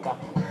in 1 cup.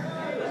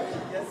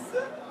 Yes,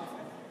 sir.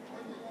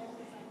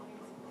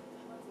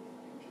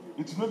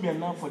 It will not be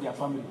enough for their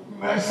family.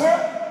 Yes,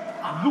 sir.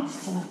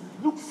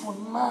 Look for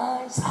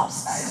nice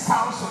houses. Nice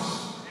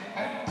houses.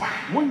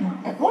 When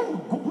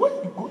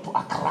you go to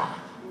Accra,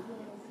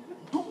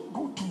 don't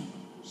go to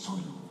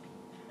Solu.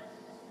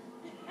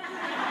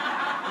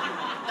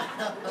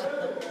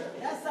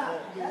 Yes, sir.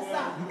 Yes,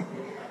 sir.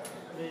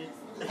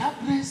 That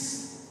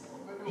place,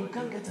 you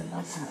can't get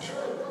enough food.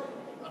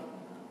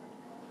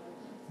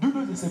 Do you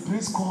know there's a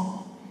place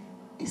called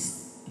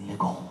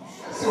Legon?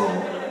 So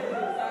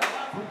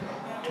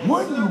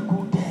when you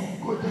go there,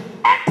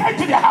 enter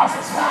into the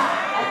houses.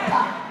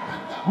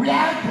 We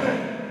are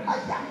entering.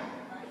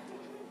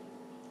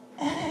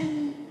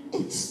 And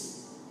eat.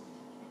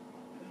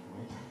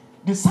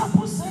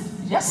 Disciples said,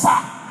 yes, sir.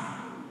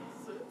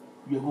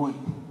 We are going.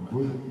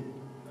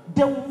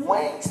 They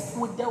went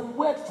with the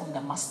word from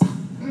the master.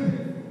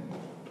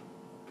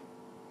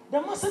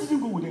 The master didn't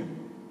go with them.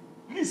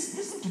 Please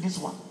listen to this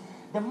one.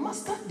 The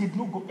master did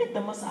not go. If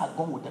the master had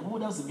gone with them,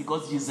 who else?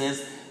 Because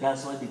Jesus,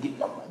 that's why they gave.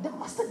 The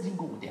master didn't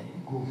go with them.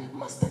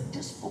 Master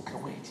just spoke a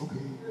word.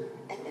 Okay.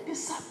 And the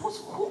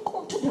disciples hooked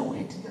onto the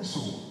word. Yes,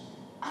 sir.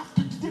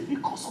 After today,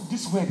 because of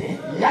this word,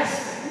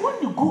 Yes.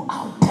 when you go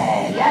out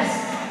there, Yes.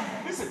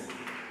 listen,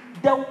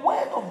 the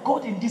word of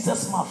God in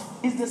Jesus' mouth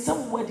is the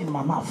same word in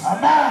my mouth.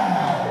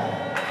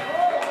 Amen.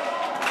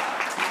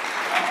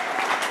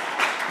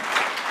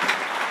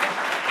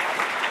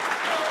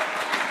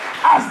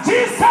 As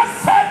Jesus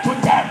said to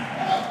them,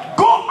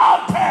 go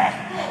out there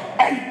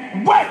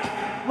and work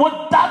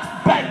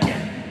without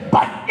begging.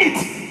 But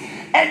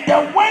and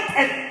they went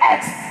and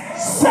ate.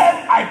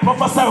 Same I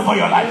prophesy over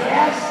your life.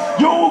 Yes.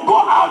 You will go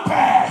out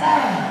there.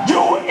 You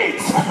will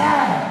eat.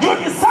 You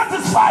will be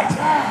satisfied.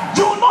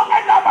 You will not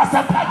end up as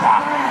a beggar.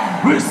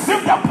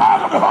 Receive the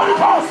power of the Holy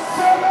Ghost.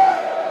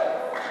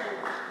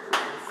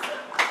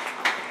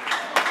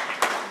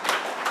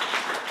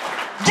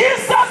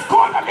 Jesus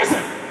called and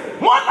listen.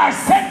 When I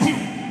said to you,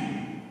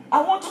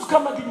 I want you to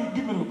come back and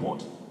give me a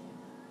report.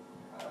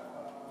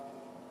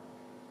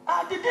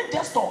 I didn't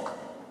just talk.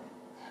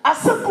 I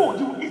said, go,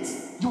 you will eat.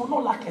 You will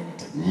not lack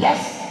anything.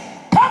 Yes.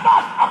 Come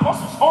back,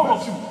 apostles, all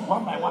of you,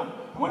 one by one.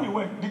 When you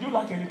went, did you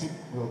lack anything?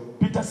 No.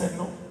 Peter said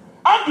no.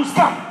 Andrews,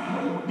 come.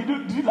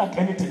 Did you lack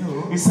anything?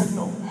 No. He said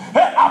no.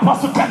 Hey,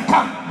 Apostle,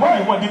 come.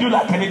 When you went, did you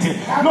lack anything?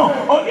 No.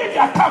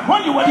 Olivia, come.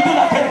 When you went, did you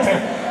lack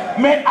anything?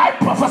 May I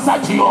prophesy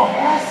to you,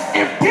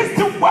 if this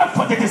didn't work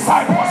for the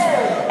disciples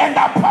and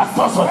the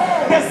apostles,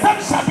 the same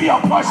shall be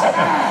your portion.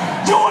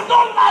 You will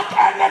not lack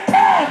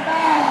anything.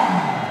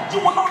 You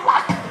will not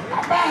lack.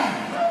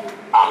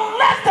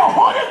 Unless the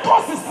Holy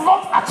Ghost is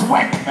not at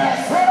work.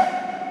 Yes.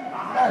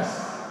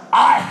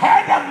 I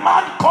heard a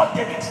man called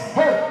David.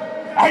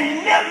 And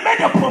he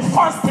made a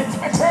profound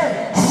statement.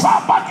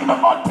 Far back in the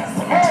Old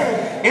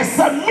Testament. He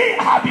said, me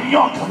I have been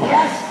young.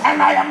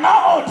 And I am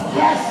now old.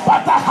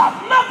 But I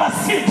have never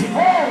seen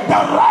the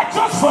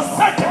righteous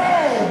forsaken,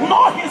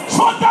 nor his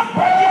children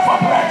begging for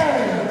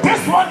bread.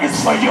 This one is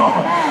for you.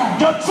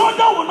 Your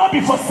children will not be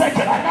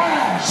forsaken.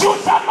 You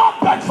shall not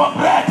beg for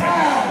bread.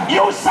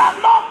 You shall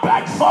not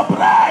beg for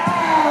bread.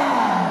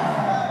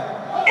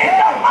 In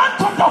the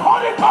month of the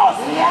Holy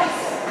Ghost,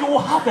 you will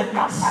have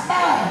enough.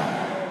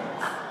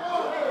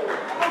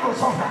 I will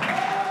suffer.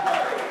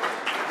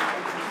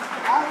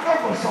 I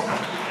will suffer.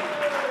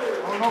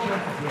 I will not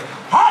beg for bread.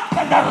 How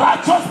can the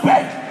righteous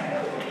beg?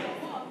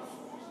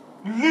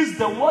 At least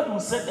the word will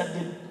say that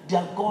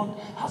their God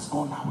has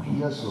gone away.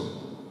 Yes, sir.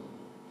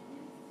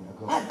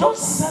 I don't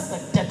serve a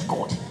dead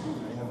God.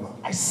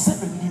 I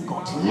serve a living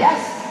God. Yes.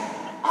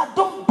 I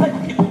don't beg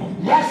people.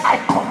 Yes. I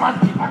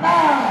command people.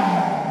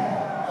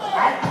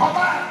 I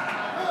command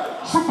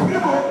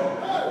supreme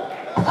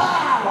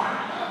power.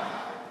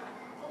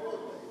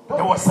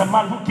 There was a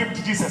man who came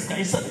to Jesus and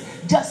he said,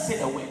 just say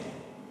a word,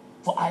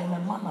 for I am a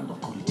man under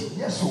authority.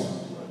 Yes, sir.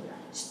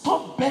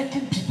 Stop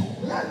begging people.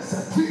 Yes,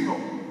 sir.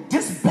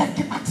 This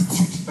begging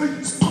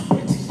attitude, stop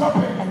it. Stop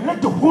it. And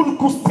let the Holy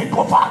Ghost take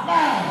over.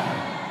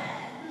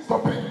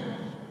 Stop it.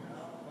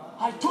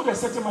 I told a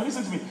certain man,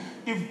 listen to me.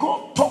 If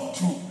God talk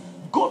to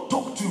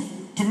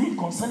me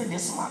concerning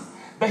this man,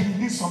 that he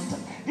needs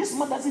something, this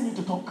man doesn't need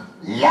to talk.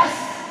 Yes.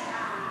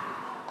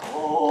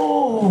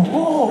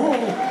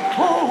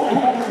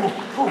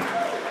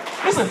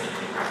 Listen,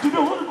 to the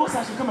Holy Ghost,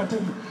 I should come and tell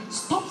you,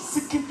 stop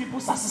seeking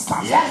people's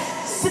assistance.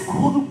 Yes. Seek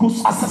Holy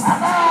Ghost assistance.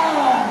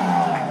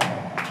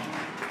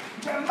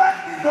 The man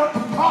need not to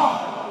talk.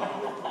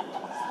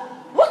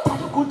 What are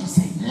you going to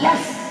say?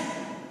 Yes.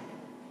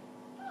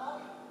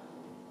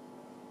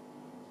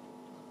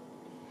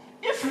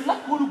 If you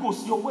lack Holy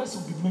Ghost, your words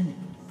will be many.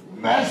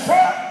 Mercy.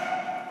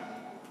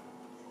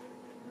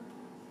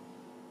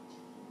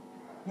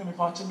 Let me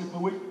patch me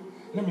away.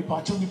 Let me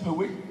patch me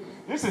away.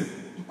 Listen,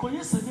 you call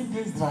your 7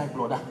 days dry,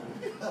 brother.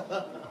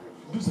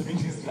 Do 7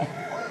 days dry.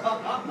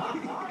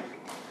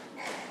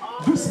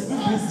 Do 7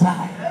 days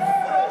dry.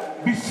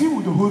 Be filled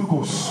with the Holy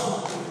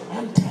Ghost.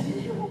 I'm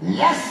telling you.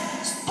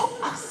 Yes. Stop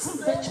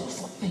asking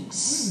virtues for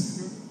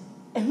things.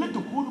 And let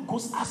the Holy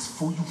Ghost ask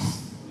for you.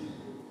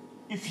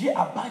 If ye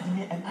abide in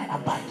me and I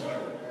abide in you,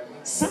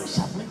 same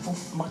shall bring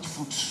forth much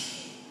fruit.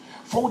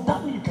 For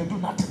without me you can do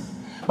nothing.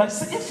 But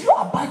see, if you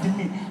abide in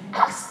me,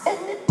 ask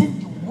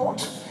anything you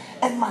want,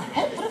 and my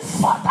heavenly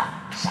Father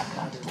shall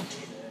grant it unto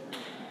you.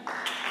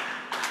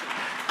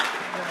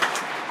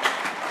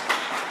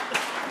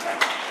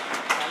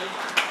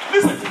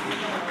 Listen,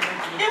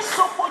 if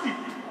somebody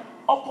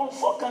upon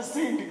 4 can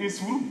stay in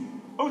his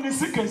room, only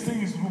 6 can stay in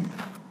his room,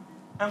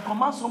 and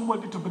command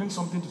somebody to bring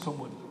something to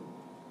somebody,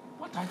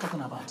 what are you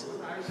talking about?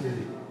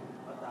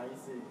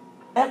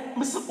 And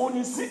Mr.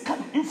 Onisi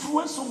can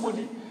influence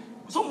somebody.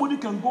 Somebody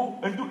can go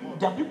and do.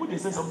 There are people, they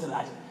say something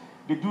like,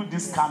 they do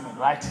this scamming,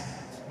 right?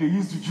 They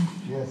use the Jew,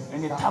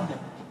 and they tap them.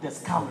 They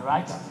scam,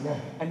 right? Yeah.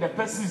 And the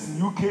person is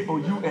in UK or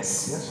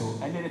US, Yes, sir.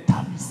 and then they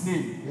tap his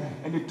name, Yeah.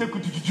 and they take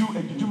it to Juju,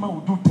 and Juju man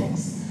will do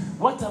things.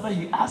 Whatever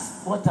he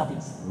asks, what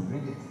happens? We'll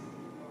bring it.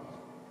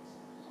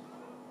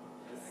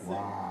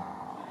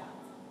 Wow.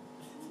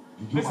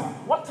 Listen,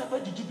 whatever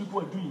Juju people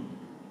are doing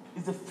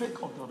is the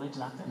fake of the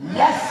original thing.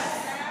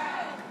 Yes.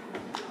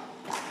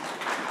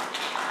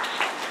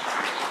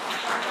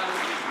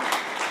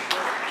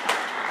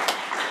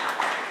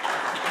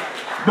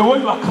 The way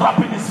you are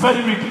clapping is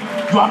very weak.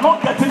 You are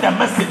not getting the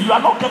message. You are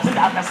not getting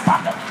the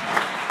understanding.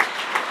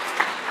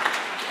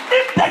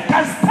 If they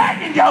can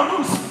stand in their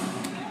rooms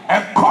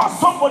and call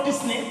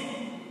somebody's name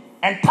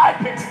and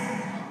type it,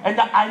 and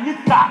that I need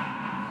car,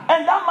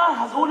 and that man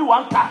has only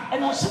one car,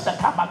 and will ship the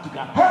car back to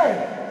Ghana.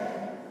 Hey.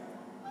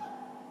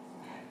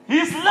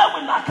 He's left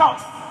with an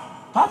account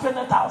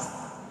 500,000,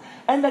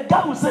 and the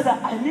guy will say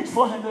that I need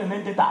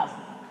 490,000.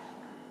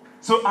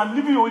 So I'm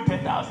leaving you with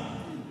 10,000.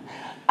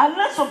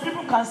 Unless some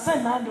people can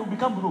send now, they will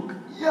become broke.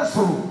 Yes,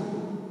 sir.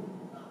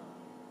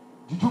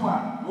 Did you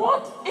man?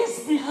 What is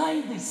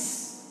behind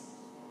this?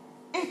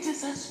 It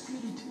is a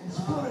spirit. A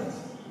spirit.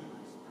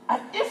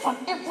 And if an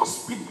evil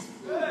spirit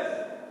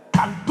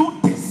can do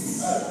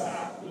this,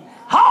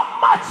 how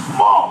much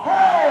more?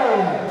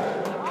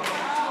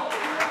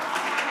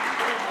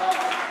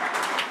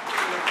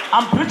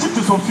 I'm preaching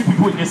to some few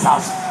people in this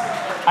house.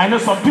 I know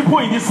some people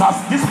in this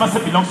house, this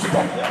message belongs to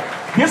them.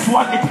 This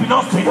one, it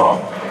belongs to you.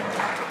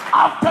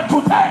 After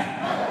today,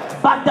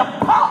 by the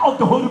power of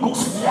the Holy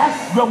Ghost,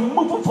 yes, we're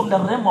moving from the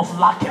realm of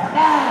lack.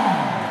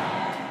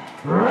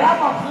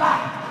 Realm of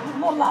lack.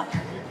 No lack.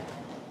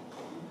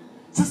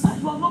 Sister,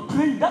 you are not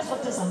praying. That's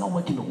what things are not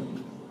working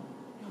on.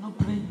 You are not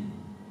praying.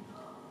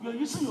 You are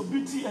using your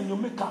beauty and your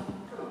makeup,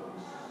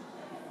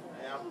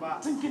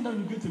 thinking that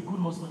you get a good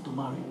husband to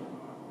marry.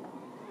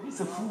 It's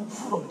a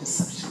full of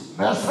deception.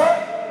 That's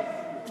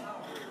right.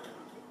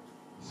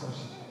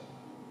 Deception.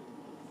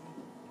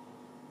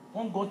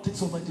 When God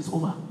takes over, it is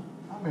over.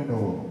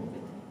 Amen.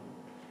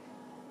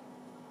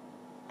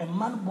 A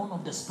man born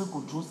of the Spirit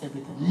controls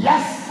everything.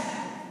 Yes.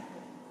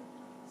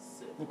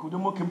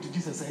 Nicodemus came to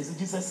Jesus and said,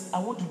 Jesus, I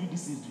want to do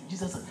this.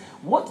 Jesus said,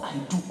 what I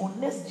do,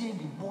 unless you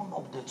be born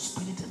of the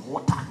Spirit and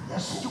water,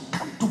 yes, you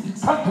can't do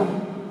it.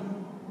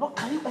 Nor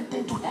can you enter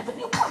into heaven.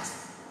 You can't.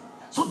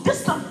 So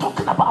this I'm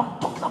talking about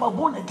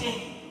born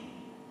again.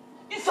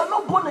 If you're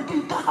not born again,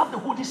 you can't have the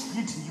Holy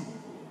Spirit in you.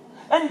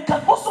 And you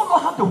can also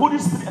not have the Holy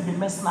Spirit and be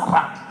messing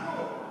around.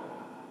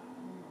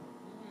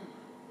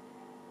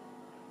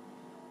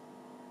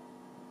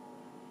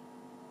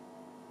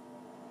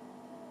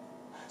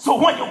 So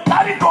when you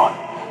carry God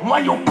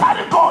and you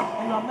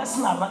are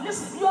messing around,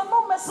 listen, you are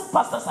not messing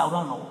pastors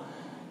around. No.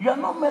 You are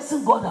not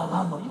messing God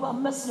around. No. You are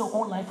messing your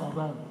own life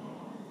around.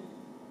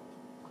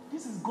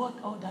 This is God,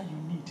 all that you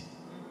need.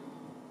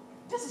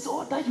 This is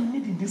all that you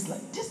need in this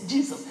life. This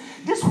Jesus,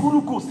 this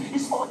Holy Ghost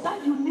is all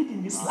that you need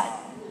in this life.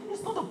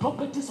 It's not the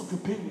properties of your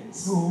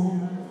parents.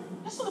 No.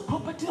 It's not the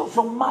property of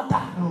your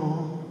mother.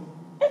 No.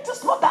 It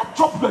is not that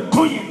job you're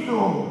doing.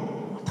 No.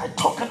 What are you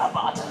talking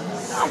about?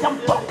 I am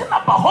talking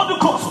about Holy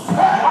Ghost.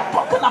 I'm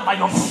talking about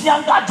your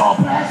fianga job.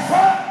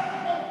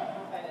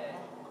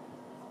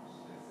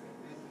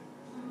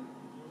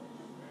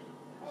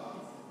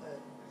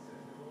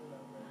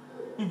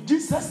 If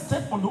Jesus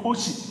stepped on the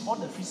ocean, all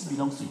the fish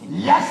belongs to him.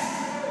 Yes.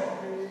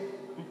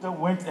 Peter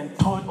went and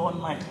toiled all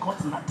night,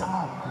 caught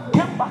nothing,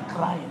 came back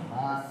crying.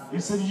 He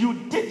said, you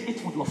did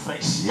it with your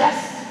flesh.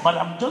 Yes. But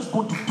I'm just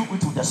going to do it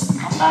with the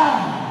Spirit.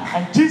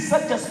 And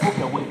Jesus just spoke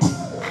a word.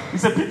 He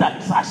said, Peter,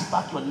 trash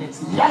back your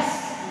nets.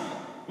 Yes.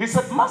 He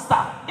said,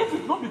 Master, if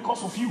it's not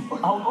because of you,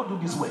 I will not do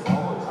this work.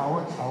 I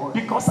won't.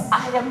 Because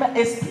I am an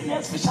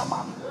experienced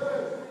fisherman.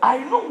 I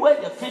know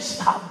where the fish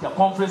have their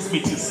conference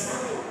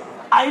meetings.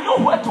 I know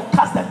where to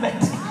cast the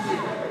net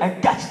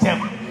and catch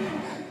them.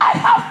 I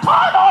have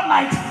toiled all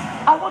night.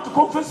 I want to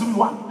conference room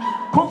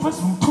 1, conference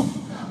room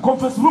 2,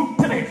 conference room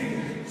 3,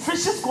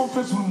 fishes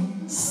conference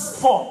room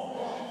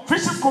 4,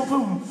 fishes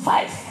conference room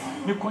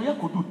 5. Me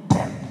could do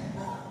 10.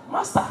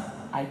 Master,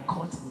 I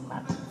caught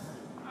nothing.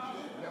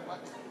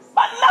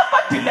 But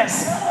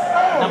nevertheless,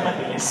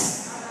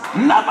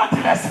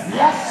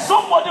 yes,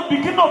 somebody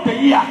beginning of the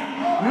year,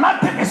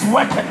 nothing is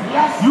working.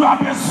 Yes. You have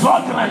been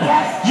struggling.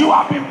 Yes. You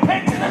have been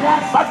painting.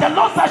 Yes. But the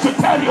Lord said, I should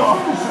tell you,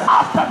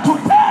 after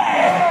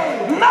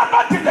today,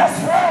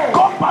 nevertheless,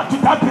 go back to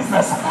that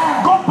business.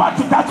 Go back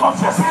to that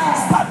office.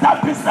 Start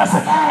that business.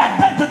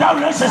 And then to that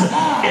relationship.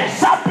 It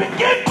shall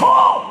begin to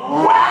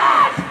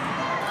work.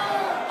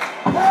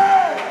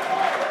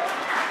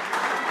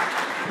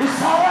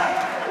 It's our work.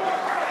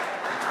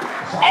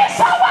 It's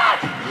our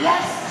work.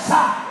 Yes,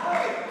 sir.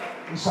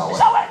 It's our work.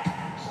 It's our work.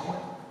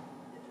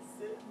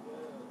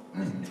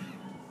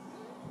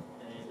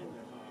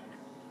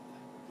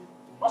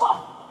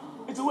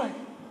 It's a work.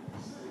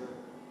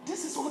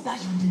 This is all that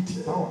you need.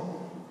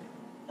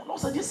 The Lord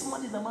said, this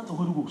man is the man of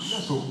Holy Ghost.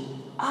 Yes, sir.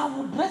 I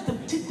will bless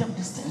them, teach them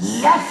these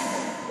things.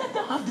 Yes. Let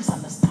them have this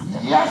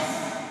understanding. Yes.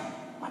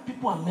 My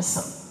people are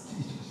missing.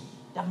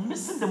 They are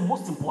missing the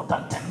most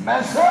important thing.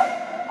 Yes,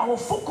 our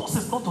focus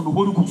is not on the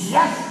Holy Ghost.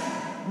 Yes.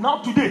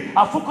 Now today,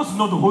 our focus is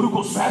not the Holy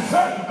Ghost. Yes,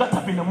 sir. You got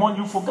up in the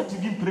morning, you forget to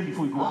even pray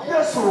before you go out.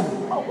 Yes, sir.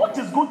 What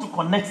is going to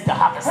connect the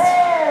harvest?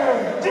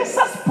 Hey.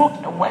 Jesus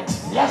spoke a word.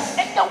 Yes.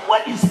 And the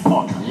word he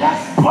spoke,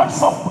 yes, brought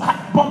forth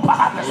bumper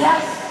harvest.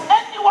 Yes.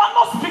 And you are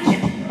not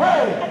speaking.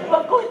 Hey. And you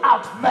are going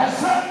out. Yes,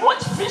 sir.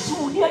 Which fish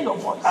will hear your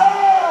voice?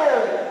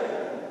 Hey.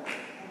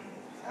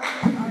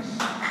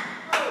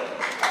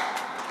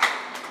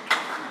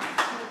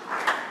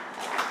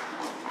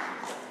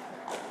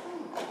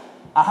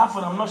 I have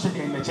one, I'm not sure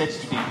they're in the church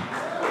today.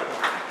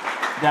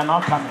 They are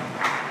not coming.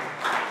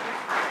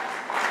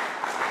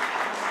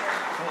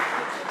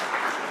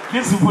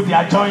 These people, they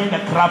are joining the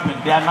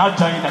clapping. They are now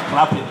joining the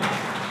clapping.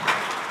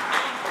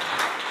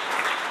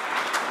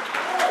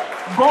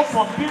 God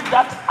forbid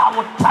that I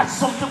will touch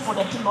something for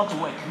the thing not to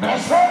work.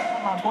 Yes, sir.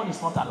 My God is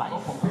not alive.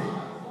 God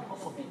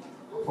forbid.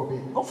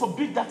 forbid. God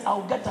forbid that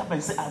I'll get up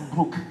and say I'm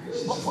broke.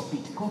 God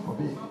forbid. God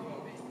forbid.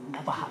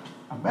 Never happen.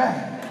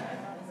 Amen.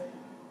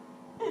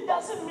 It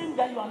doesn't mean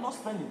that you are not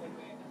spending.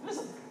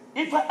 Listen,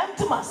 if I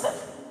empty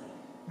myself,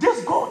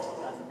 this God,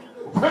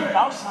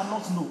 thou shalt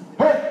not know.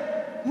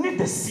 Hey.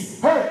 Neither sea,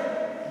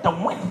 Hey. the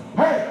wind,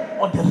 Hey.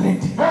 or the rain.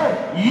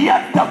 Hey.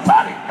 Yet the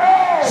valley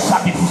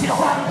shall be filled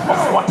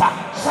with water.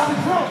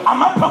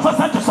 Am I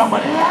prophesying to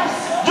somebody?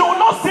 Yes. You will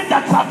not see the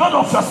travail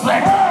of your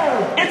strength.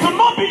 Hey. It will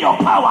not be your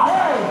power.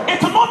 Hey.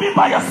 It will not be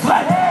by your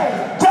strength. Hey.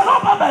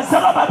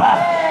 Zerubbabel,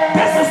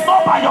 this is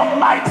not by your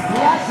might,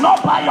 yes.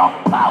 not by your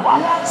power,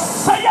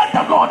 yes. saith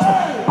the Lord,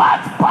 hey.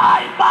 but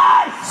by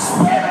my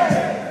spirit.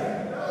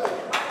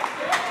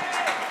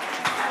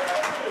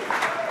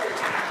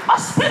 My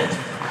spirit,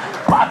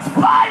 but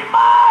by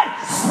my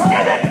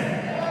spirit.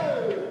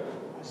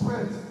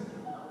 Spirit.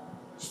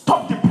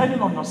 Stop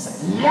depending on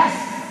yourself. Yes.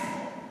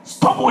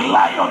 Stop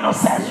relying on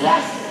yourself.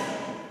 Yes.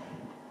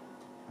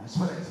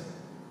 Spirit.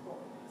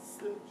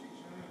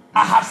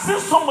 I have seen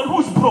somebody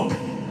who's broke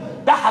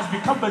that has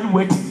become very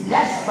wealthy.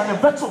 Yes. By the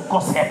virtue of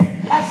God's help.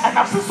 Yes. And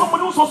I've seen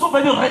somebody who's also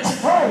very rich.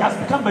 Hey. He has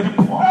become very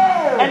poor.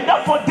 Hey. And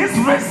therefore this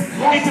race,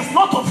 yes. it is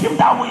not of him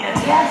that willeth,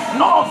 yes.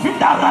 nor of him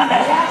that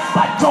runneth, yes.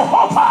 but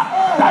Jehovah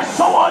that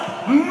showeth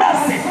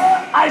mercy.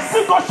 Yes. I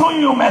see God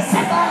showing you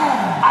mercy.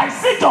 I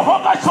see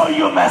Jehovah showing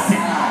you mercy.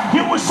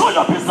 He will show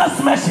your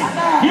business mercy.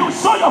 He will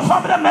show your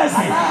family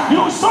mercy. He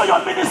will show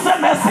your ministry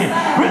mercy.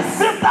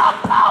 Receive that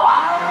power.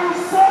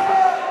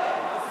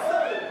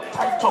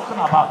 What are you talking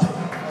about?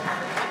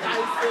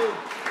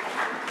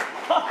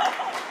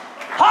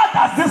 How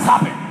does this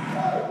happen?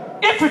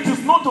 If it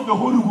is not of the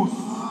Holy Ghost.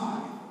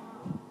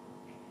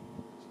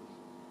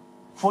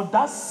 For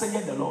thus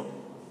saith the Lord,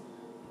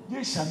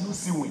 ye shall not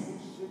see wind,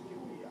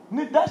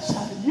 neither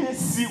shall ye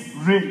see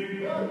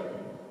rain.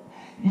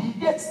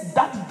 Yet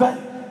that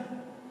valley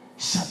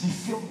shall be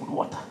filled with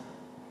water,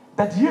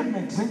 that ye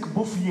may drink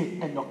both ye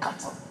and your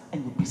cattle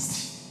and your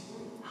beasts.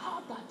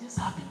 How does this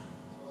happen?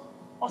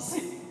 Or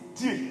see,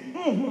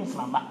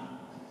 flamba.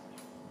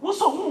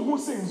 Also, who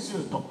say in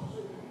Suyo.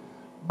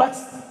 But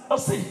I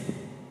say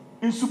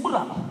in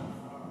Subura,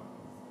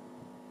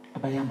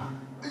 Abayama.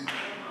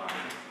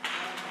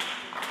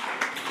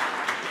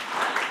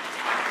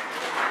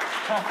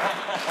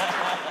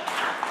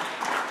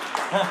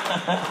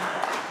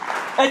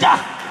 Eja,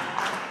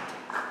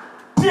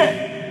 dear,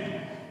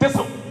 there's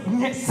a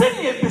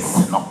senior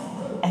business,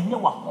 and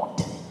you are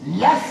haunted.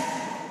 Yes,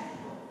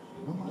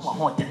 you are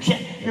haunted.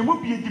 It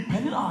won't be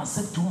dependent on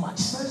ourselves too much.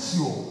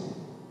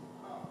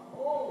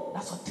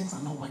 That's why things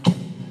are not working.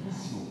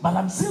 But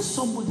I'm saying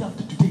somebody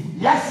after today.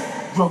 Yes,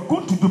 you are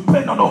going to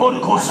depend on the Holy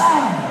Ghost.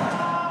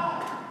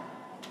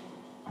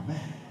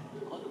 Amen.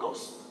 Holy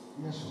Ghost.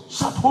 Yes,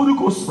 shout Holy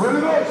Ghost. Holy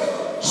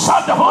Ghost.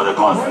 Shout the Holy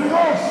Ghost. Holy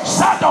Ghost.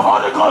 Shout the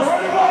Holy Ghost.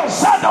 Holy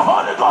Ghost. Shout the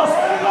Holy Ghost.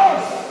 Holy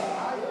Ghost.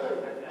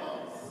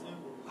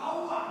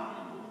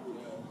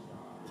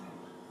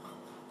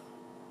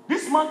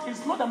 This month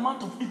is not a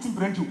month of eating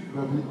bread. We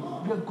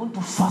are going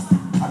to fast.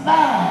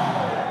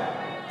 Amen.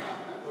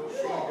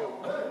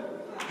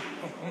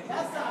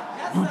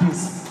 Do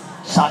this.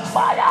 Shout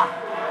fire.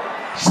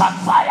 Shout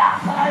fire.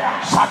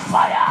 Fire. Shout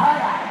fire.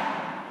 Fire.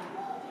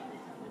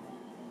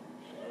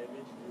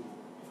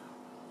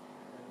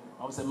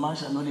 I was a man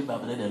shall not live by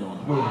bread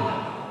alone.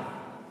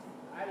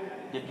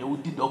 The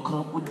would did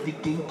okra, would the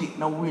king,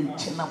 now win,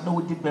 chin up, no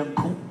would the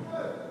bamboo.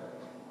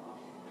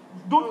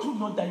 Don't you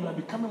know that you are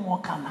becoming more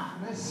carnal?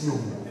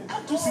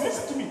 Can't you see?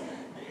 Listen to me.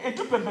 A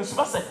two purpose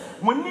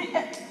when we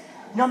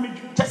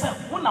just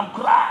when I'm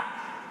crying.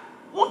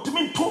 What do you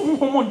mean? 2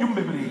 women, you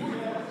baby?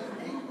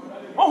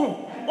 Oh,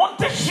 what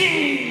the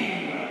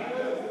she?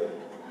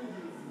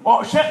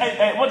 Oh,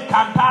 share what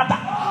cantata?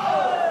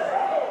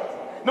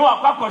 No,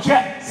 I can't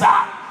share,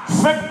 sir.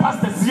 Fake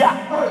pastors here.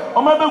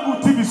 Oh, my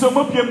good TV, so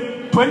much 20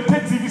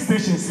 TV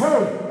stations.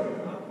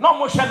 No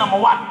more share number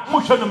 1,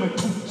 more share number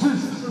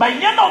 2. By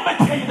you know,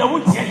 better the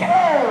wood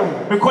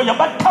here because your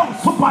back comes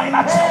super in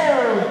that.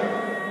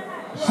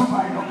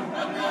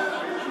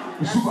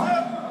 Super.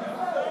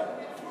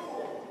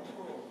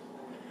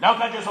 Now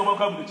can just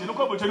overcome the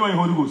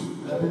Holy Ghost.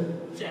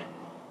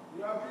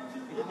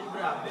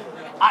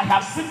 I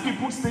have seen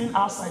people staying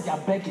outside, they are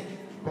begging.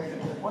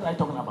 What are you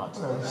talking about?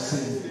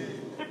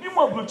 If you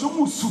want to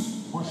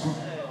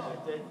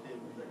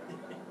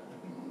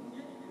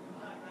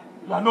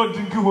you are not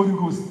drinking Holy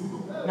Ghost.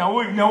 Now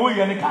we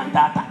are in a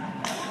cantata.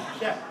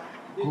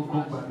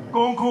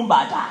 Kum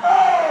baja.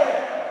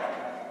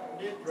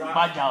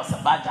 Baja was a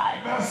baja.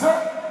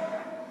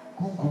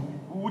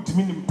 What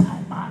mean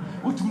time, man?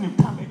 What mean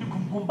time?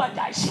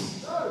 Baja ship.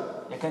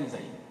 You can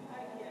say,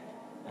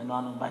 and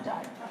one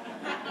baja.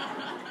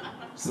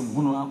 Some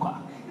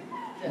Munuaka.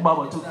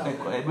 Baba took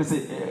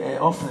a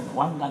offering,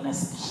 1 Ghana.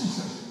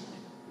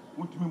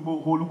 What mean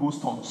Holy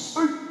Ghost tongues?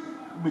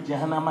 But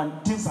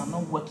Jehanaman, things are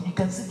not working. You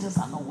can see things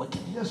are not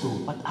working. Yes,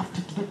 but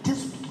after today,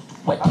 things will begin to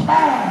work.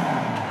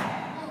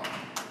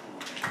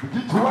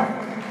 Begin to work.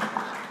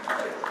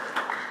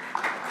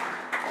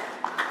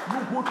 No,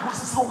 what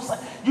was outside?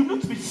 You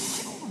need to be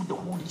filled with the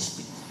Holy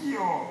Spirit.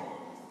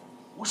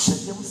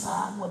 Ushem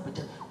san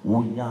wabita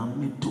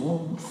unyami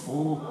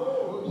tumfu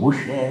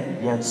ushe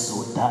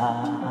yesuda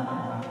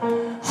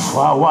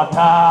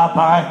fawata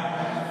bai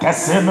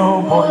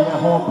keseno boye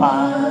hopa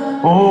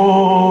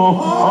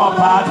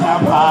hopa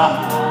tapa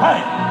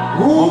hey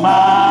uma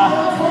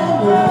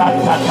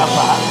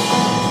katakapa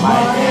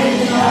my day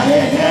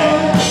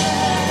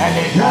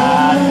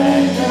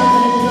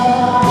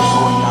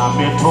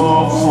unyami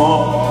tumfu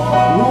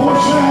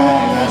ushe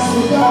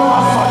yesuda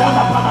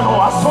afadana panano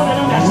asone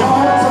nunashe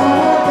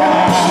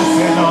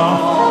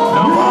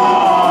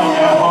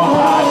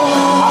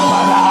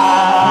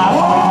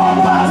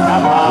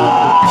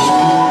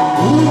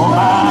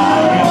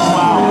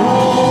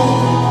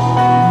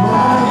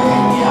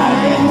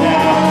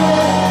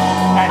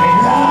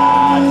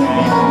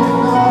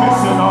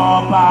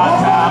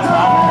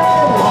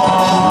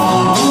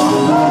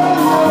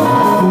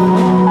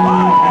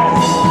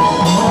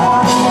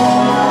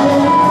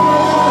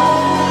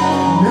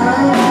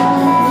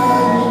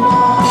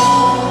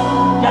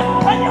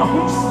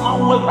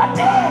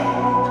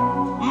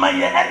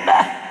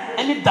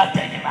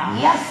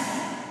Yes.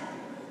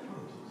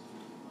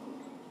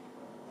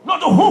 Not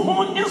the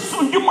whole is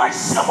soon you might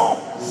summon.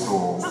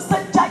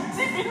 Sister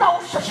Jackie now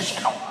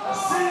shashino.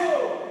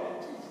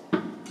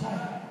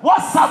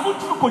 What's up?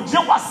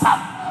 What's up?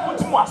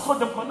 What you are so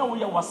the corner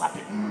where was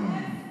happening.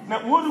 Now,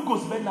 Holy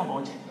Ghost bend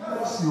about it.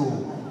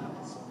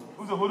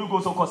 Who's the Holy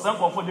Ghost of concern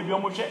for the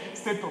Biomoshe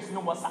status?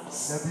 No, what's up?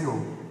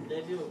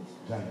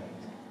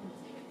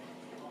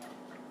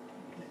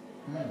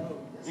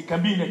 It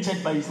can be in a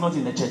church, but it's not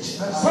in the church.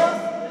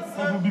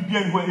 It will be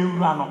bien where you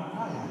run.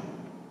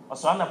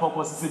 So I'm not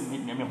focused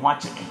on me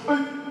watching.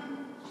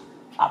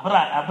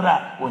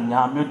 Abra, when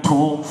I'm a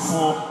tomb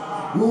for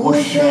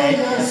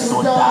Oshe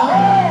Soda.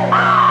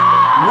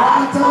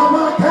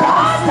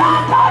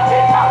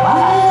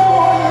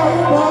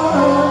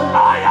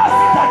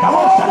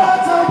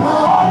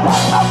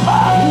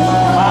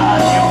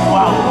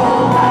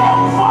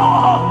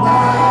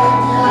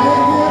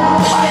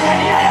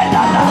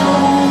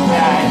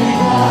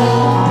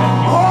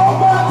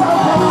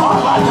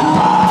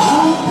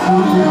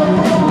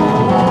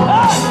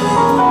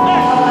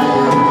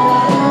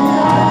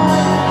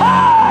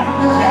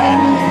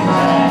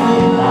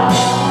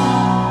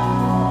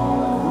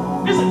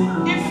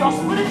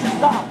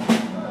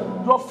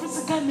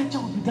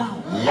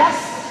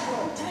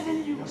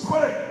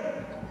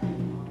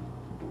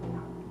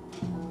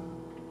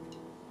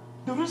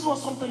 The reason why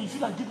sometimes you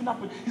feel like giving up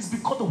is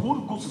because the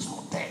Holy Ghost is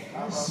not there.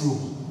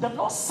 The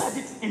Lord said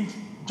it in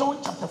John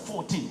chapter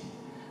 14,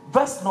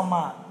 verse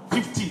number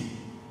 15.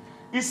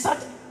 He said,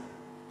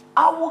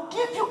 I will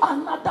give you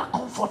another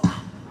comforter.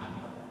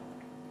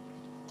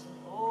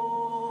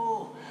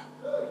 Oh,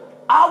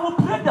 I will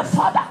pray the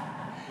Father,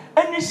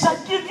 and he shall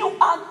give you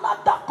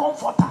another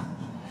comforter,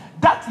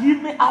 that he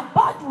may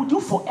abide with you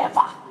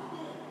forever.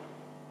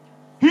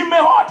 He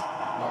may hold.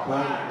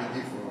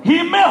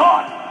 He may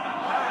hold.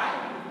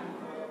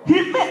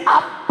 He may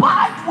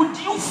abide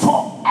with you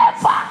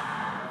forever.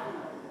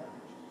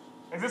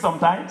 Is it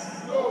sometimes?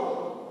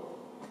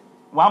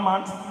 1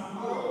 month?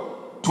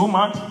 2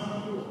 months?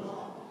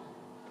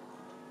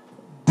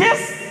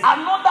 This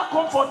another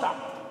comforter.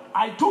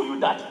 I told you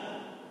that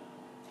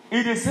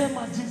it is the same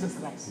as Jesus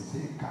Christ.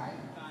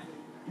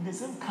 It's the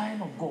same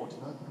kind of God.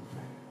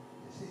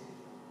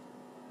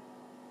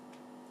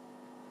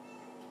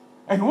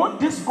 And when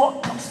this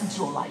God comes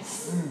into your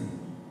life,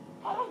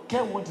 I don't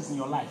care what is in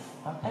your life,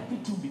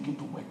 everything begin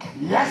to work.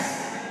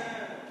 Yes.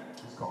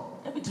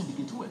 Everything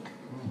begin to work.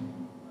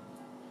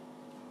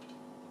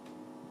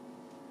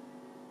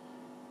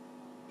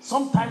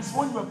 Sometimes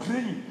when you are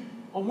praying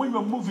or when you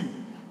are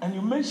moving and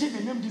you mention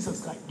the name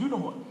Jesus Christ, do you know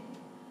what?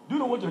 Do you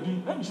know what you're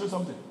doing? Let me show you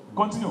something.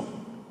 Continue.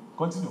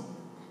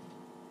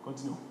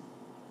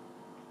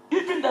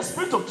 Even the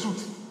Spirit of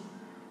truth,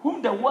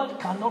 whom the world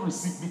cannot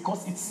receive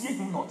because it seeth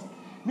him not,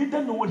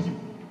 neither know him,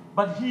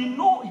 but he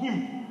know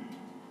him.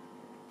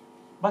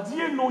 But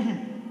ye know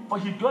him, for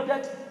he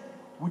dwelleth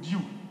with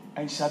you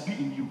and shall be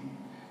in you.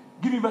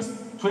 Give me verse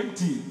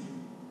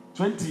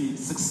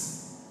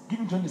 26.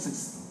 Give me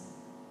 26.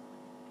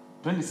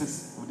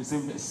 26 with the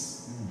same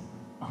verse.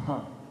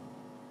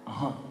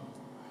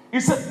 He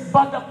said,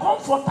 but the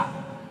Comforter,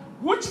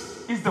 which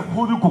is the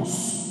Holy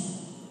Ghost.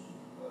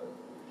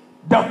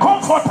 The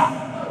Comforter,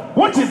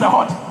 which is the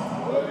what?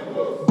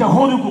 The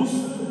Holy Ghost.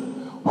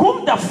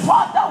 Whom the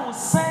Father will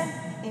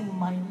send in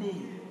my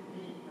name.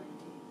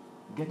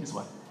 Get this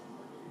one.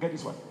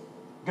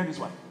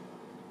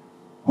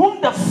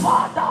 Whom the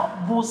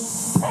Father will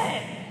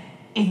send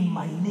in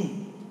my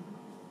name.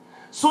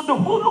 So the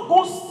Holy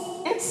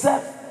Ghost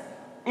itself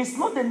is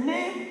not the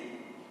name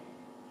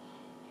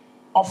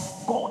of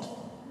God.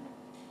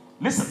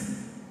 Listen,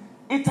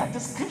 it's a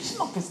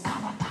description of his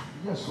character.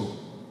 Yes, sir.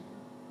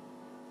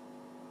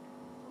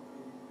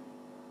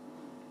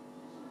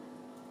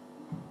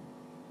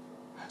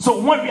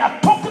 So when we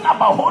are talking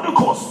about Holy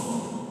Ghost,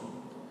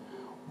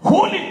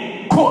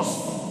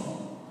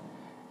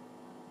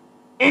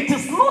 it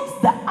is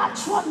not the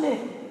actual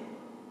name.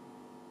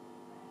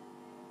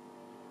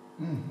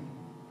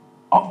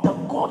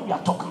 what we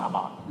are talking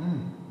about.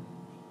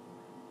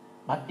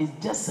 But it's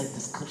just a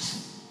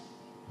description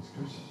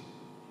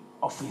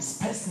of his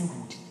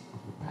personhood.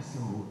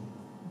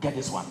 Get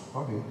this one.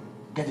 Okay.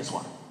 Get this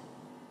one.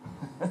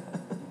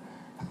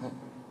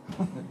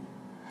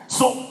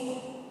 So,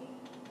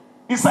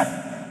 he said,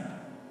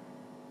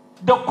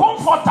 the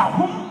comforter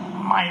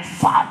whom my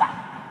Father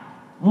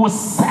will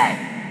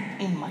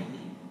send in my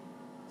name.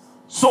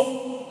 So,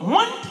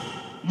 when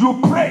you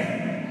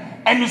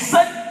pray and you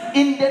said,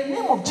 in the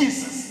name of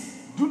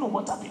Jesus, do you know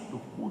what happened? The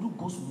Holy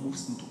Ghost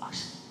moves into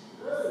action.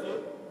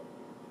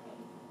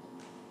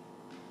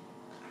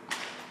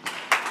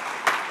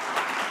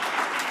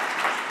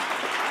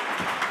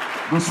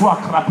 Those who are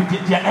clapping,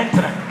 they're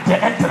entering.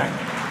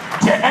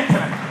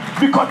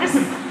 Because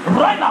listen,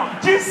 right now,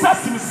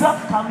 Jesus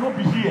himself cannot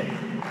be here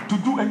to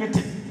do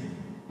anything.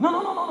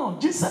 No.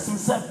 Jesus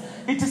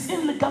himself, it is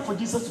illegal for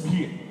Jesus to be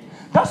here.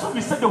 That's why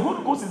we said the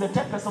Holy Ghost is the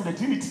third person of the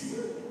Trinity.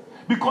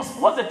 Because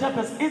what's the third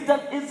person? Is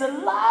the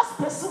last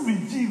person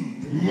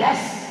revealed.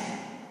 Yes.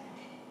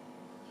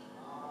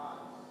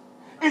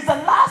 Is the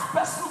last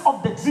person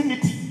of the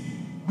Trinity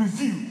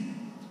revealed,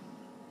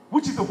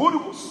 which is the Holy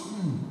Ghost.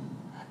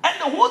 And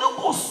the Holy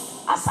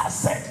Ghost, as I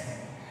said,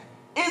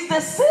 is the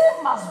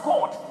same as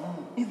God,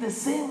 is the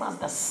same as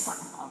the Son.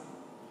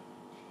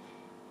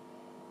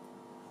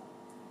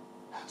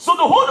 So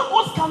the Holy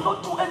Ghost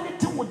cannot do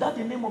anything without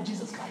the name of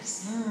Jesus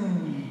Christ.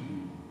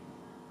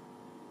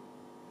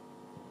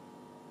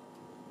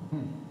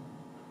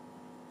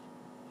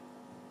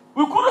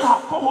 We couldn't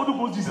have called Holy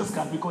Ghost Jesus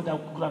Christ because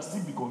that could have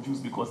still be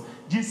confused, because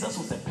Jesus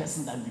was a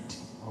person that lived.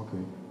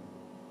 Okay.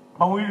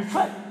 But when we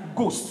refer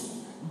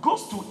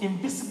ghost to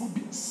invisible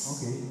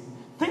beings. Okay.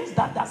 Things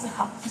that doesn't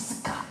have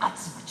physical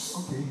attributes.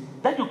 Okay.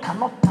 That you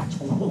cannot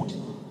touch or hold.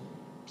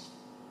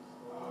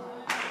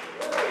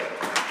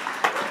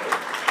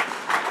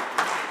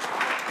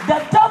 The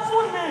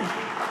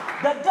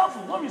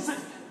devil, when we say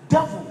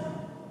devil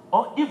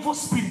or evil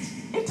spirit,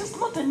 it is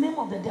not the name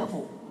of the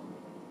devil.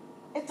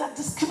 It's a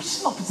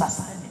description of his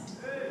assignment.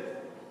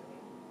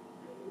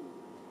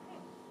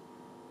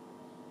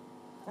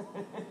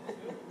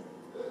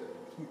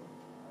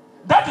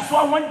 That is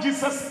why when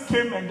Jesus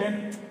came and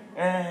then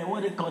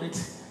what they call it,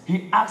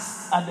 he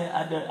asked at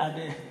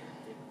the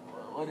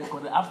what they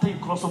call it, after he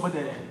crossed over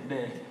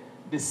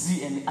the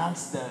sea, and he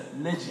asked the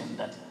legion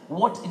that,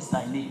 what is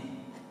thy name?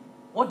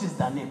 What is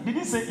thy name? Did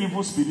he say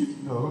evil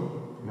spirit? No.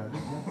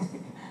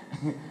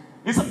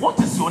 He said, what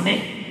is your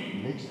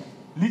name? Legion.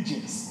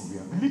 Legions.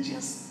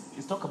 Legions.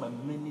 It's talking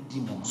about many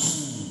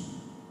demons.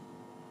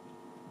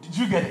 Did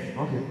you get it?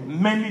 Okay.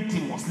 Many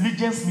demons.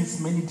 Legions means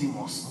many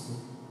demons.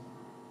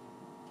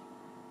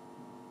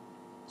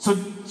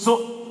 Okay.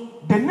 So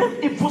the name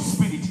evil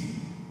spirit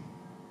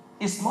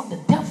is not the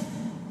devil.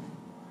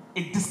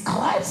 It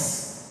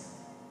describes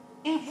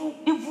evil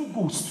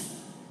ghosts.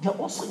 They are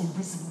also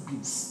invisible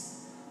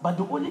beings, but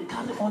they only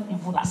carry on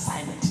evil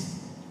assignment.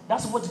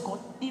 That's what they call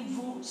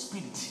evil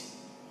spirit.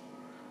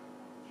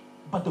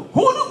 But the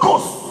Holy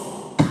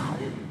Ghost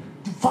carry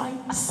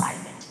divine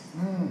assignment.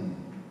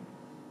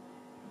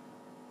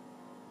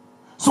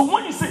 So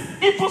when you say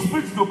evil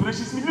spirit is in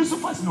operation, it means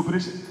Lucifer is in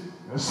operation.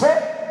 Yes,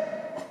 sir.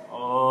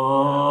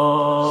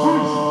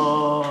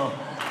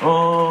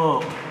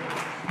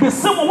 The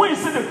same way when you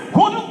say the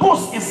Holy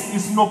Ghost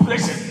is in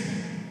operation,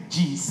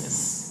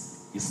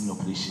 Jesus is in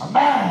operation.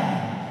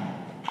 Amen.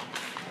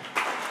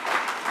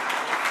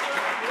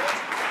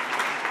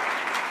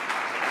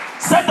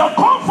 Said the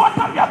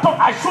comforter we are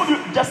talking, I showed you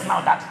just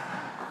now that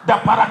the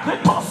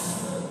Paracletos,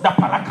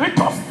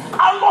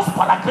 allos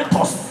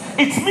Paracletos,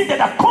 it means that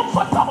the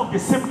comforter of the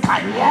same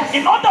kind. Yes.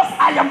 In others,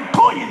 I am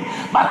going,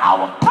 but I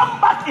will come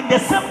back in the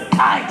same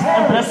kind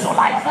and bless your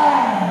life.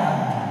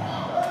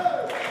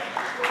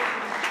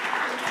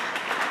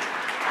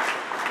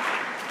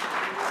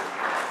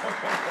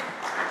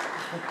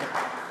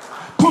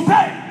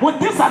 Today, with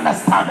this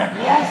understanding,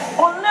 yes,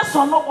 unless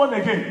you are not born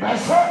again,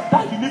 yes, sir,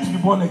 that you need to be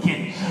born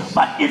again.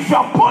 But if you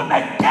are born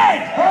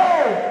again,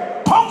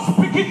 hey,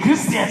 tongue-speaking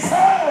Christians,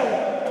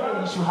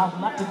 hey, you should have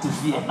nothing to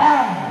fear. You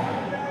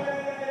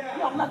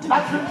have nothing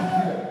to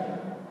fear.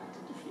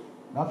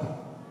 Nothing.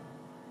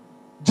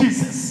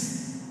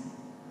 Jesus.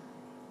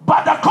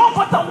 But the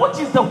Comforter, which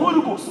is the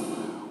Holy Ghost,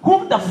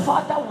 whom the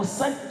Father will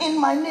send in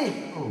my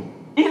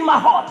name, in my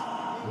heart,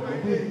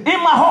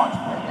 in my heart,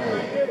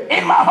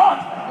 in my heart,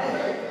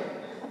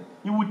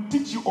 He will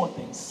teach you all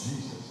things,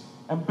 Jesus,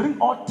 and bring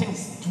all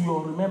things to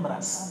your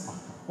remembrance.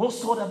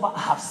 Whatsoever I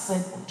have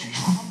said unto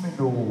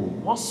you,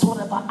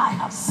 whatsoever I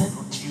have said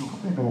unto you,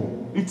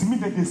 it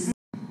means that they see.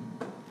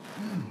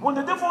 When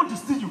the devil wants to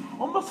steal you,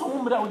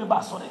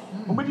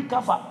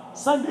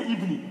 Sunday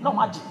evening, no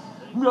magic.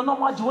 Me no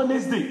magic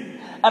Wednesday.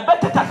 I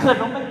better take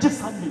care of just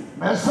Sunday.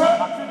 Yes, sir.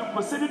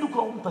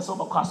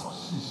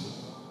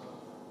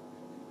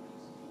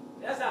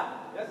 Yes, sir.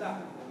 Yes, sir.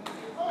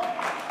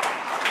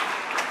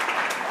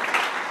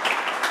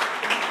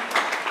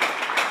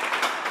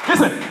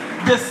 Listen,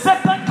 the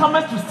Satan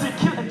comes to steal,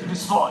 kill, and to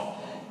destroy.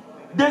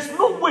 There's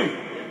no way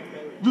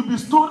you'll be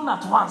stolen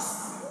at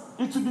once.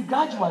 It will be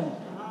gradually.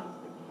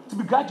 to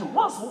be gradual.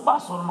 Once we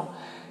pass on no,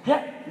 here,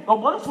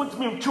 one foot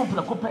me chump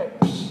la coupe.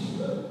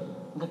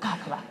 The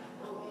kakra.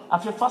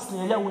 After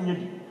fasting, ya win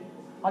you.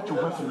 What you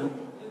want for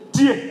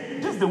dear,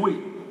 this is the way.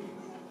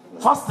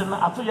 Fasting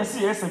after you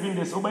see 7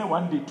 days, over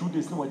 1 day, 2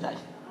 days, no die.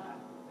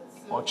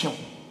 Or chum.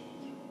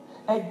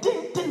 I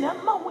didn't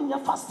know when you're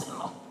fasting.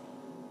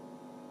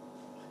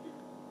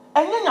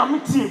 And then you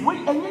meet you,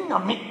 wait, and then you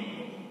meet.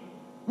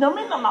 Now,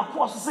 me and my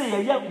course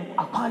say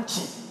a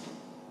punching.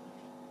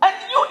 And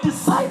you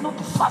decide not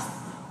to fast.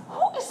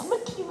 Who is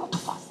making you not to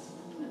fast?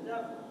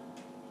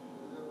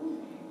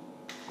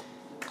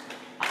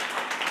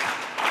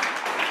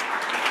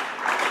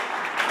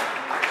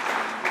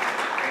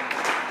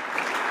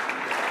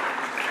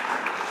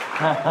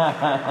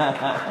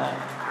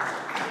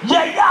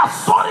 Yeah,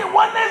 sorry,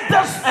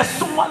 Wednesday,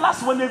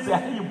 last Wednesday,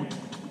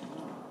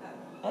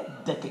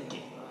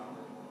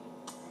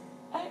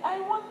 I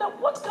wonder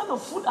what kind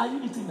of food are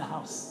you eating in the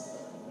house?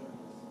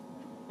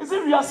 Is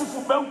it real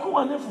food? Benku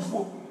and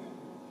fufu?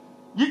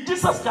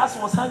 Jesus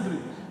Christ was hungry.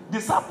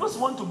 Disciples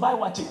want to buy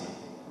what?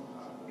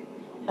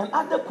 And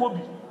other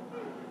Kobe.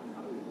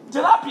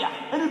 Tilapia,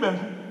 any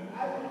benku.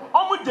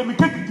 Almost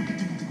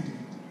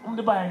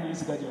the buy and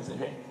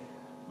say,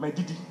 my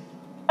didi.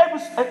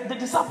 The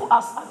disciple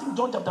asked, I think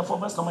John chapter 4,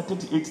 verse number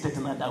 38,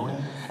 39 that way.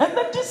 And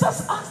then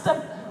Jesus asked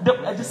them,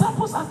 the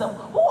disciples asked them,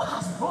 who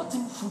has brought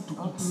him food to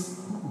eat?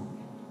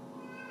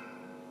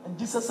 And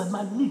Jesus said,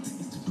 my meat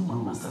is to do my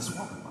master's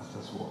work.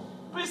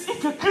 Please,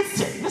 if you're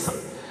Christian, listen,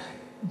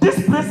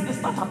 this place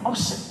is not an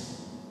option.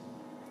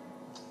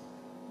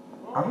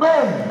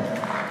 Amen.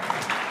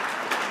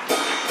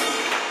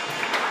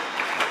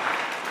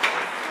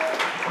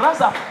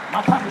 Rise up,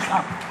 my time is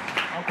up.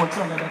 I'll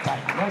continue another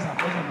time. Rise up.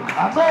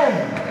 Amen.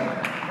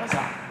 Rise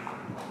up.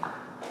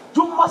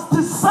 You must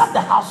desire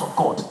the house of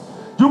God.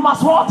 You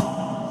must what?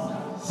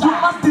 You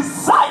must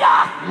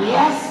desire.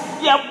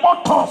 Yes. Your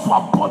bottles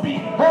were Bobby.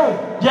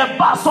 Your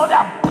bass or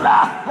their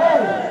bra.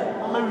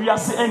 Maybe we are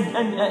saying,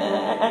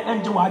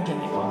 and you are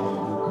getting it.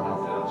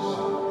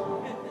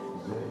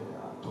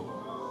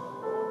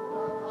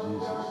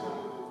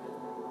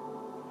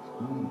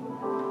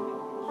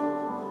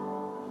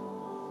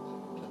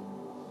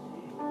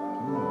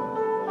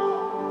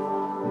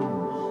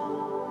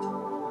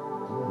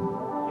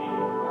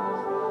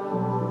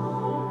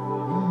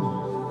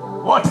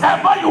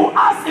 Whatever you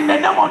ask in the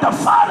name of the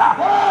Father,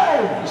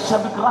 it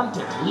shall be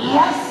granted.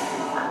 Yes.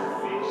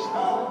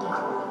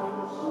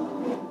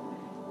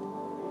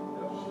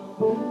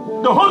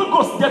 The Holy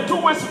Ghost, there are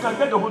 2 ways you can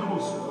get the Holy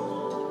Ghost.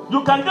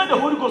 You can get the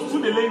Holy Ghost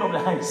through the laying of the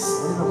hands.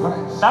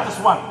 That is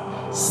one.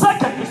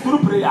 Second is through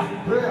prayer.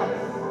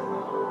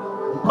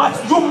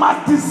 But you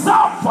must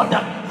desire for the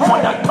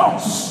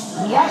tongues.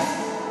 Yes.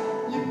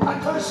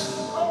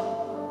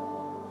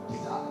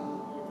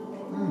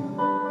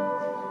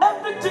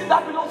 Everything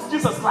that belongs to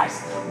Jesus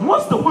Christ,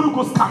 once the Holy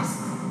Ghost comes,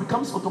 it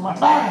becomes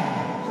automatic.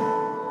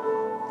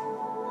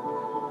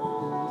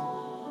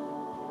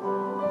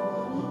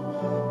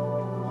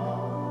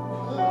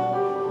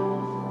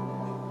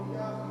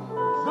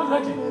 Get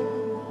ready.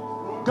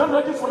 Get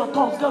ready for the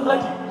tongues. Get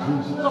ready.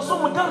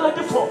 Someone get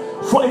ready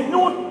for a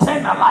new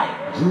turn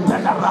alive.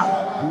 Turn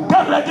around.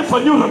 Get ready for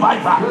new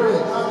revival.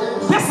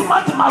 This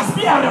month must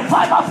be a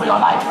revival for your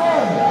life.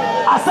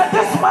 I said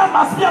this month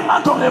must be a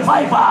month of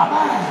revival.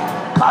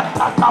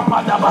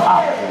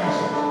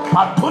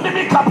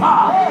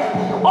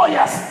 Oh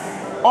yes,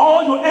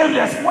 all your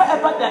areas,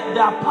 wherever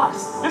there are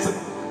parks, listen,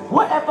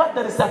 wherever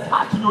there is a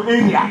park in your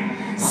area,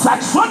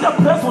 saturate the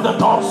place with the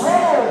doors.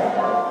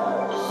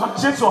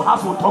 Saturate your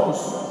house with doors.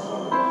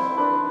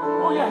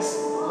 Oh yes,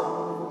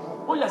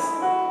 oh yes.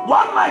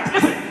 One night,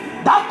 listen,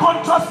 that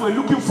contract we're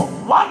looking for.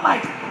 One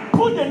night,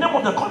 put the name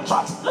of the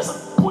contract. Listen,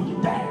 put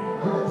it there.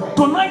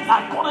 Tonight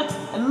I call it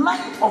a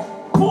night of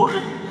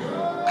pouring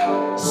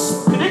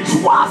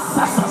spiritual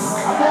success.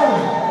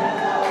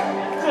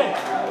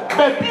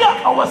 Baby,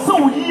 I was so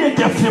weird.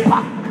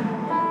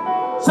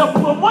 So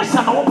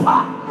promotion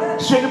over.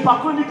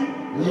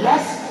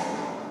 Yes.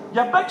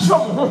 You bet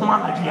your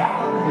woman idea.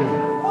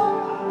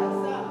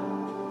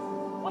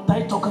 What are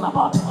you talking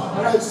about?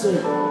 What I say?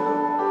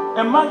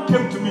 A man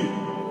came to me.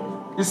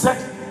 He said,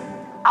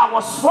 I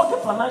was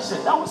struggling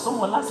financially. That was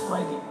someone last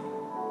Friday.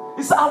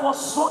 He said, I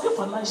was struggling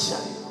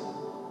financially.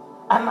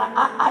 And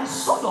I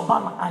saw your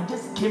banner and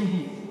just came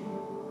here.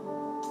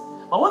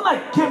 But when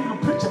I came, you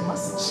preached a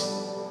message.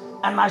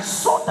 And I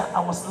saw that I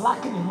was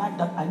lacking in life,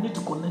 that I need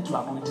to connect to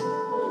anointing.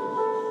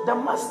 The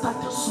man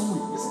started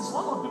sowing. This is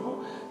one of the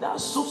people that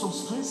sow some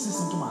strange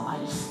seeds into my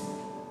life.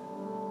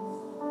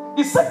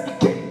 He said, he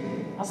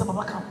came. I said,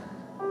 Baba, come.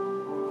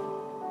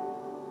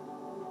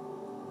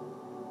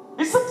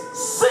 He said,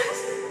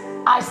 since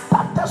I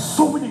started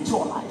sowing into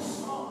your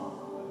life,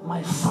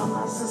 my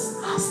finances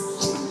has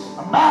changed.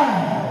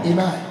 Amen.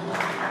 Amen.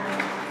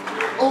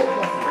 Oh.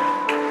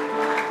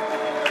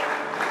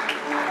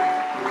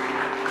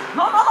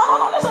 No,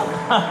 listen.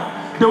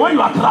 The way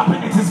you are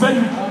clapping, it is very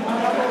weak.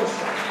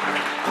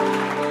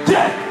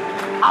 Yeah.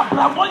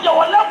 Abraham, on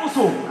your levels,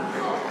 so.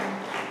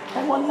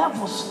 On your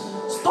levels.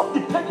 Stop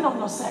depending on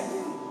yourself.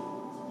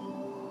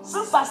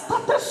 Since I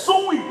started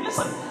sowing,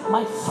 listen,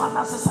 my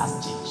finances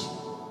has changed.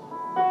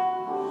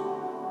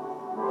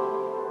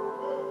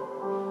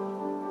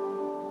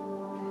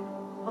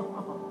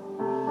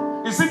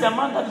 You see the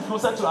man that is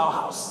closer to our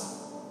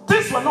house.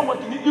 Things were not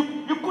working.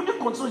 You couldn't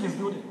control his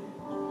building.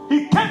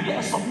 He came here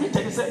and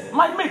submitted. He said,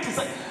 my mate, he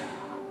said,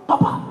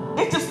 Papa,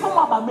 it is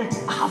not about mate.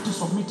 I have to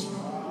submit you.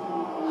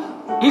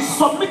 He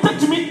submitted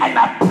to me and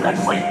I prayed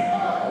for him.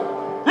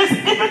 Listen,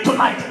 even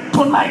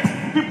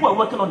tonight, people are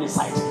working on his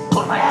side.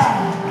 Tonight,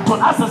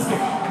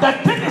 the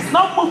thing is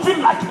not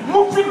moving like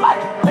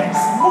things,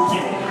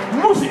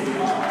 moving.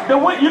 The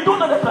way you don't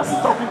know the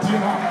person talking to you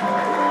now.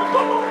 You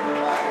don't know.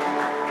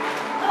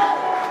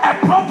 A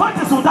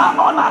prophet is without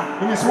honor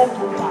in his home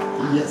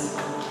hometown. Yes.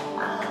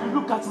 You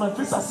look at my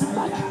face, I seem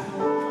like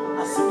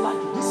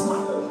this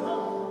man.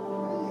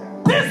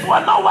 Things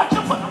were not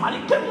working for him, and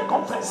he came here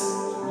confess.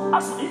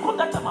 As he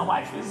contacted my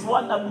wife, it's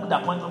one that booked the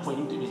appointment for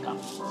him to become.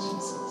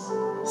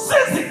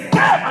 Since he came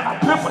and I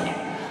prayed for him,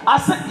 I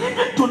said,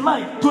 even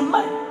tonight,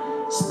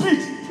 speed.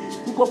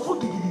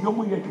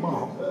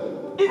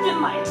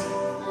 Even night,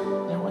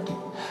 they're working.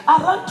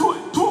 Around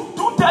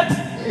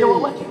 2:30, they were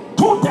working.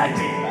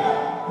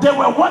 2:30, they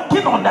were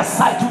working on the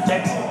side.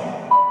 2:30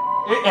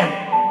 a.m.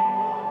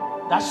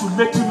 That should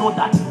let you know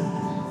that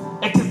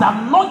it is the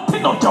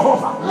anointing of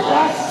Jehovah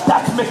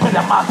that makes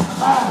the man.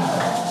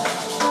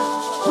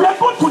 We are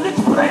going to lead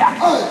prayer.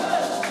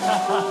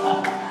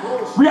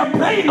 We are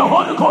praying the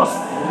Holy Ghost.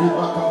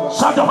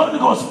 Shout the Holy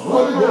Ghost.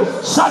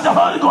 Shout the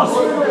Holy Ghost.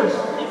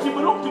 If you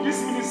belong to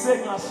this ministry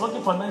and you are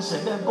struggling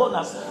financially, then God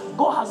hasn't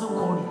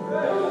called you.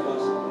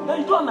 Then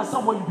you don't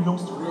understand what you belong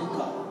to.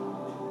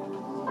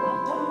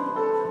 I'm telling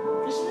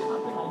you, it shouldn't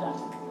happen like that.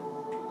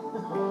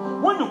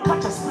 When you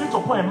catch a spirit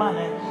upon a man,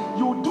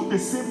 you will do the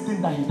same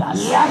thing that he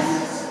does.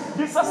 Yes.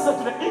 Jesus said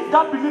to them, if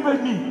thou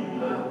believest me,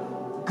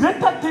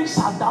 greater things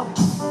shall thou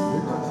do,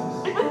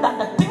 even than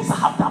the things I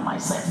have done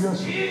myself.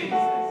 Yes.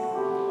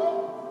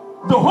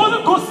 The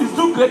Holy Ghost is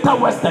doing greater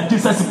works than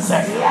Jesus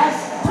himself.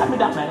 Yes. Tell me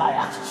that, my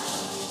liar.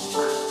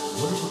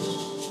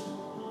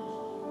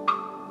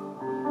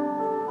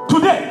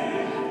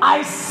 Today,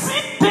 I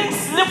see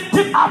things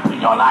lifting up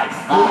in your life.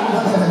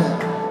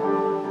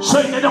 So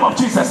in the name of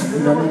Jesus.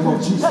 In the name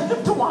of Jesus.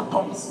 Lift one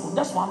tongue.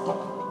 Just one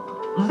tongue.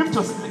 Lift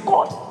yourself.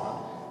 God,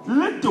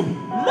 let me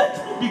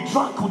be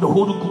drunk with the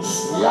Holy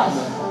Ghost. Yes.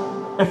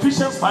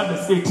 Ephesians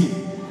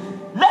 5:18.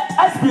 Let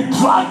us be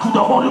drunk with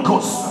the Holy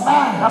Ghost.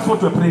 That's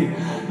what we're praying.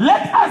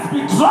 Let us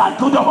be drunk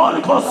with the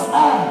Holy Ghost.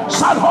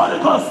 Shout Holy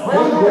Ghost.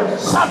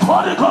 Shout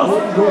Holy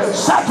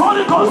Ghost. Shout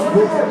Holy Ghost.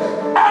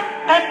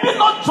 And be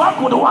not drunk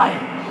with the wine,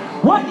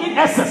 what in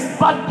essence,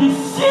 but be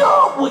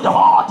filled with the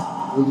heart.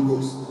 Holy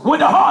Ghost. With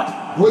the heart.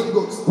 Holy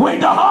Ghost. With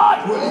the heart.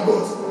 Holy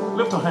Ghost.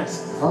 Lift your hands.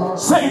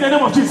 Say in the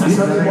name of Jesus.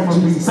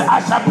 Say,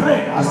 I shall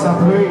pray. I shall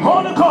pray.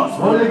 Holy Ghost.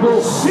 Holy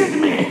Ghost. Feed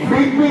me.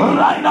 Feed me.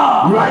 Right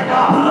now. Right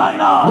now. Right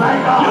now.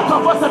 Right now. Lift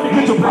your voice and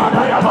begin to pray.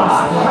 Pray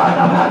because.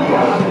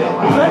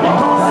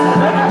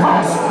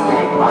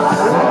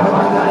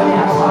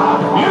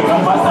 Lift your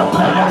voice and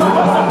pray. Lift your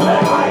voice and pray.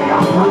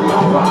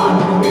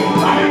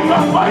 Lift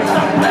your voice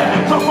and pray.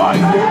 Lift your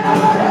voice.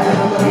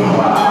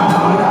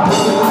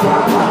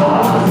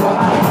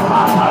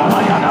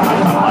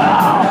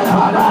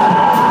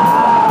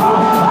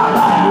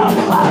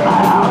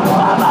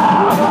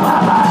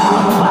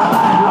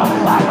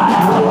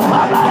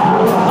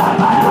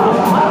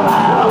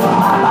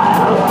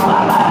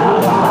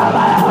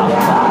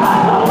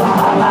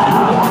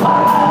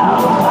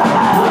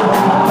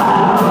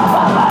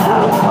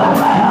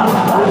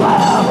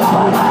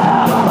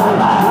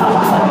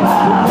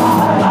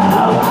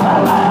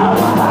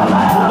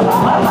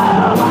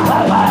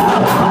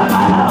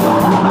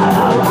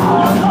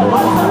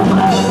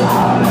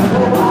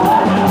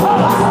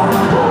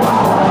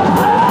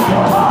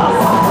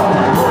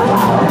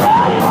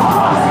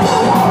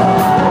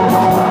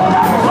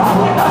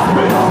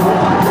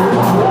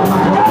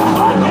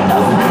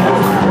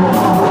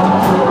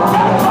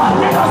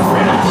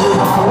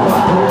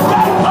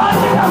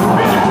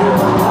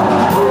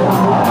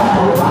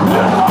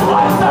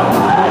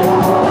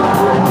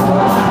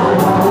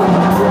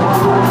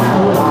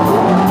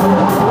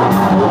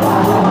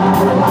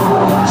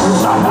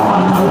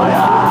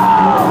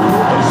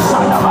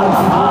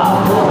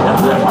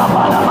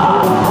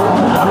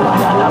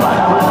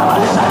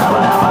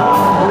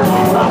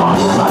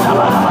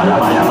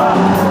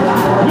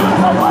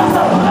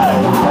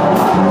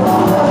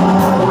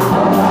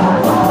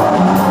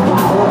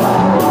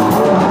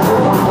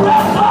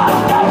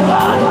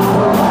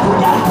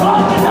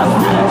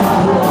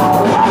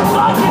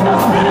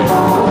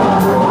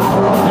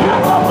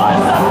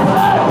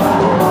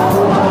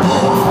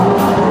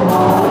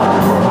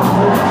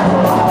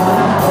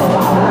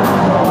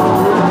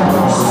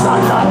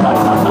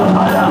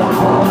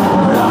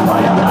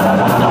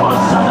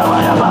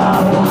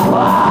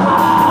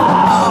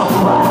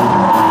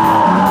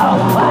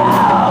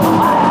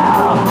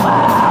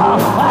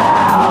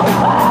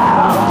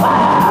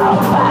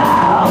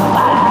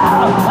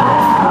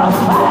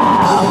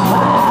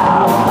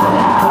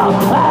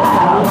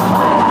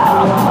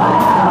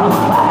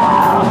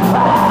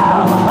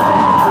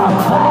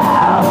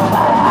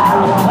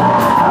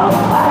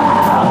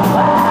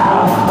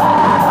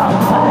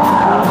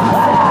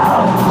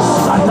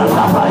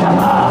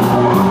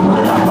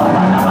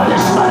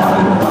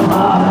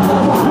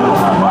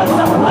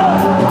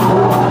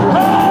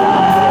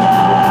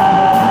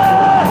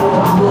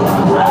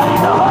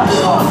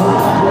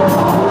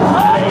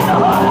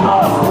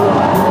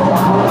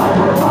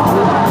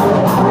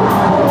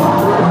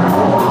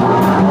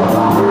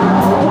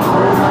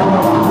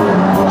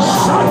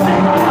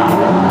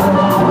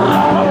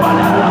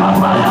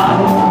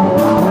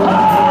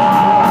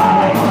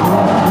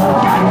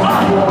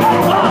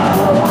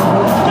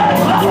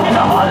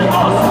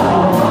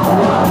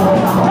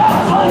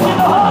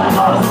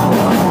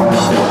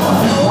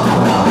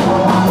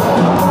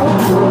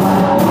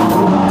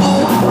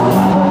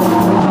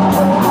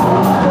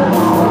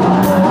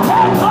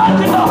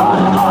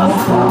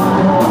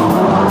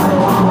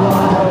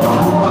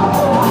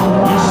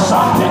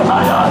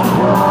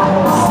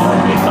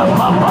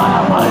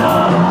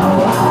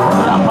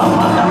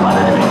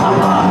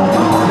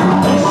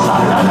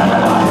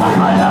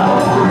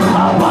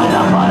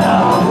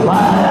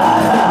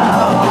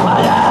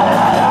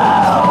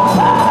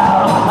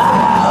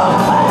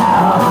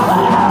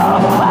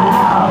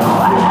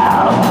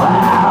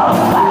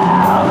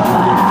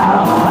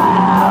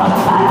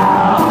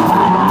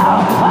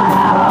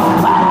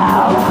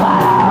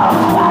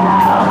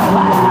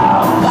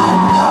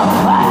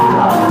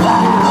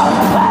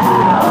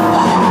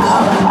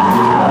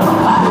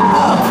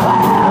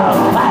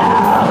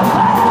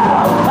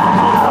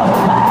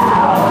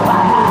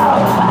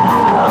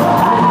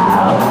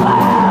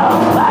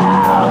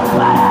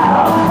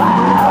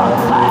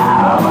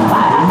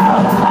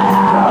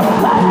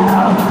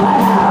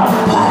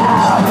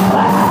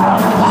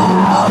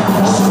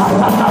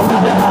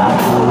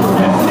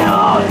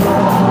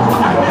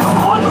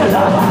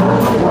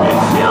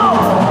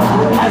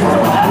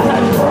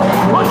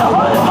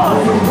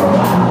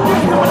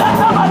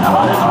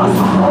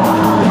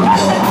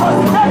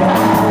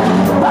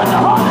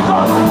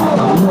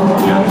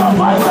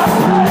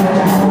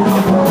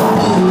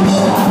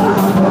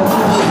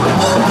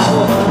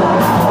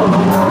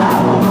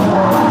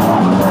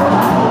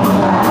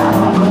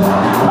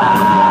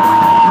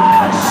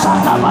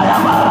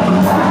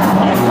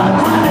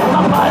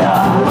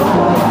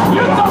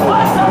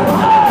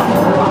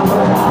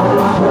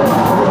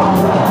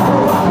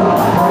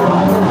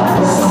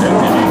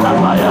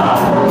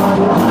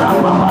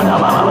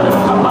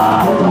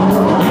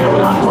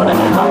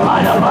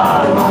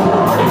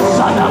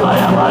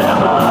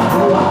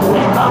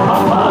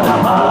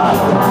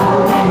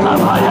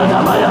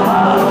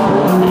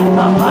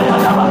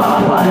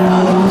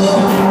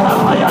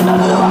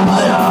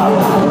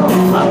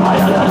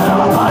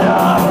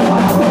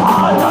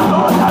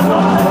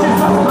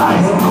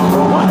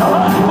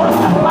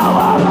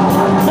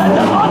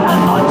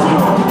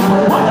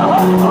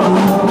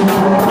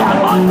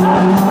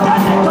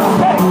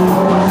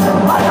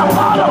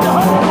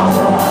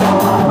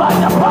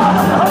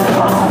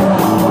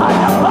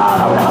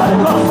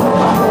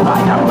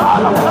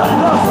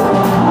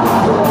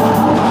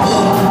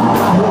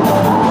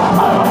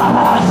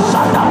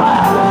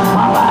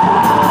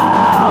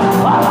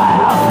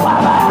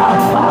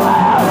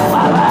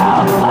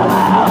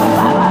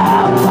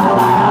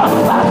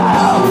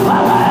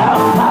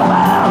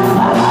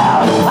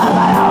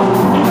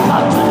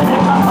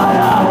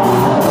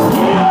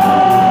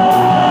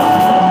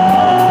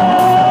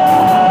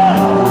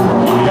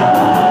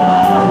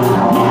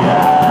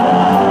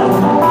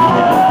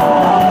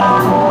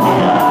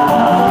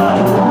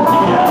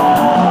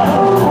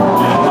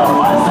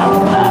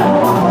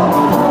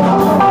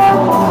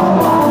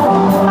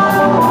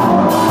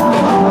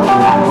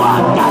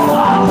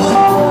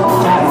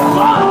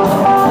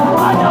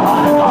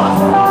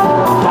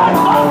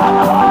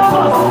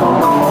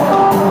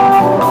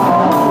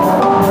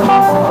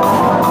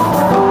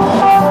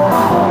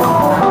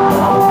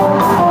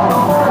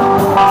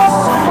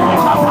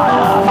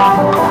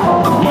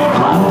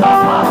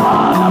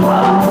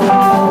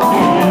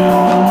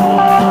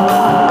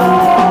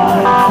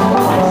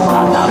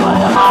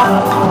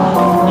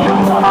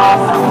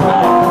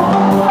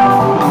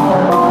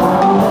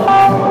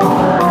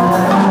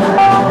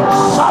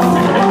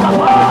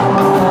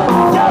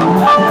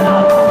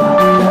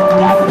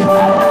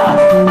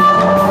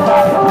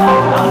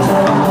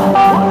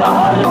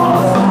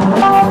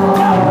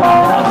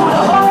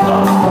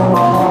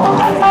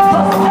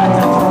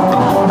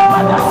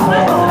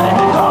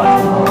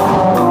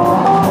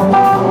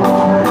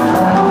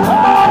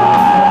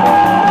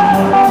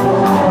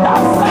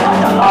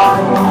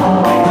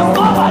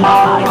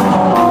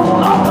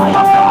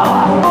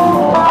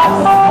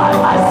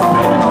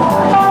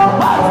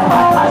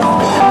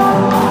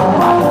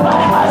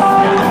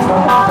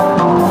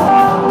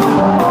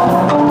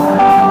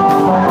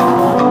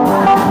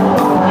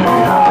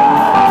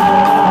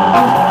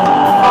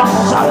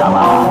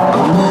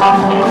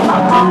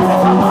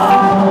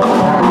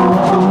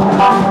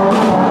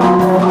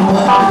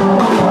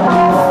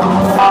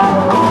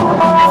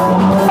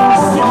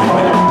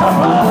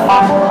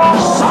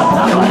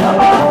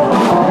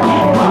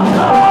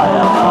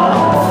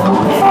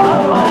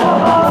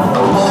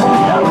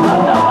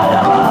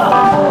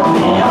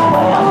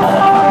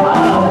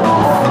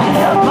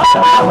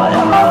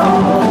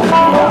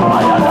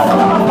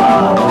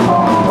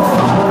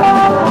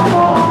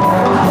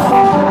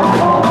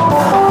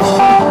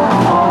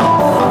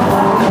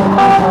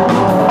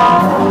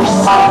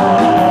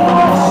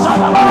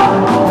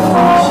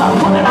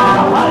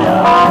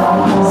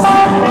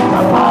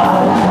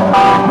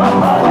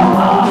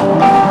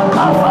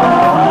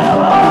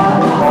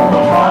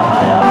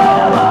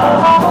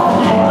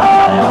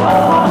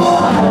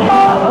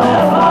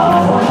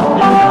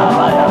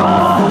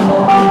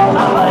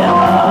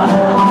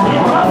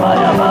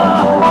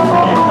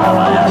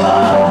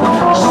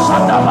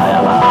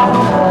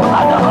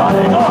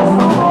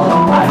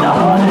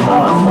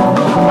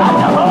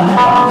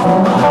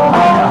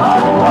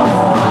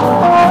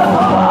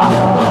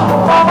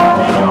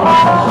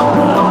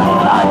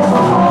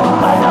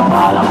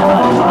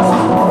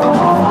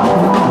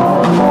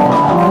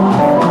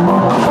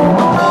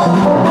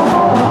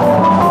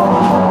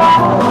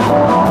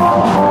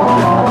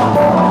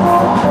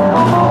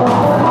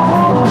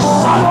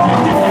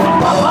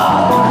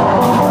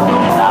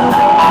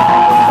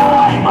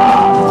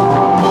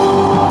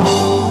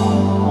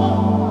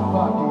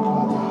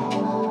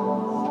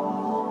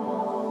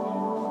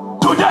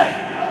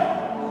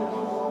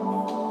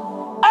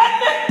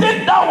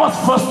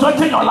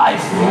 frustrating your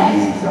life,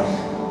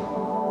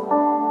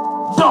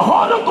 the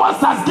Holy Ghost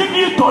has given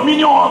you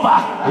dominion over.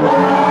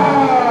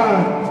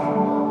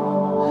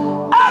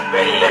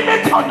 Every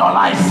limit on your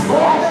life,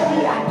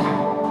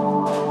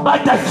 by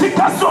the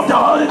efficacy of the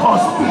Holy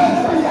Ghost,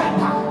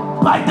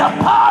 by the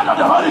power of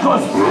the Holy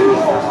Ghost,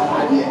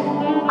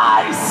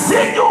 I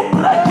see you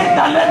breaking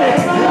the limit.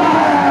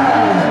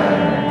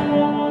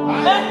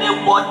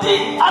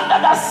 Anybody under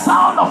the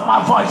sound of my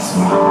voice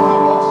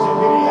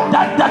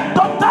that the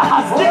doctor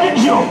has given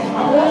you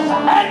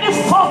any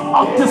form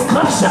of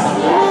description,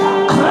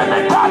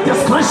 clinical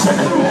description,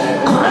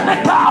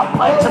 clinical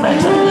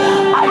appointment,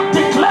 I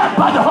declare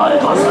by the Holy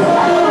Ghost,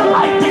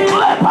 I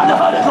declare by the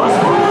Holy Ghost,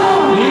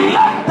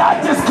 let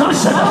that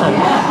description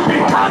be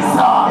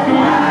cancelled,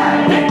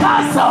 be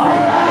cancelled,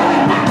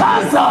 be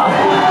cancelled,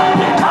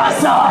 be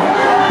cancelled,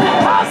 be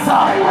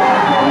cancelled.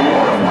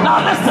 Now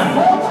listen,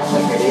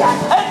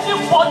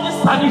 anybody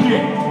standing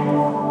here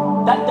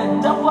that the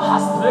devil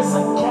has placed a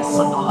curse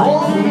on your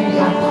life,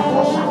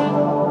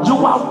 you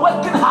are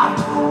working hard,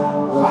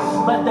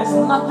 but there's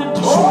nothing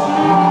to show.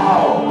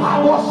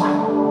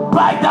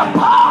 By the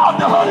power of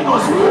the Holy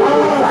Ghost,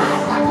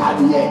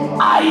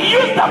 I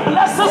use the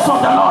blessings of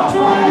the Lord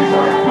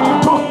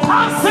to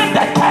cancel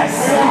the curse,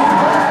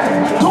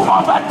 to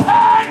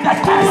overturn the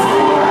curse,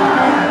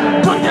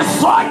 to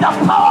destroy the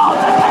power of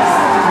the curse.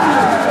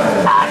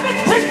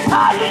 Anything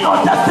tying your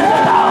destiny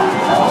down,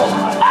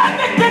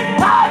 anything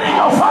tying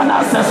your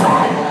finances,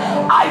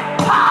 I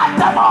cut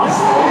them off.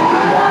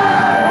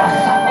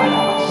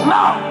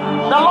 Now,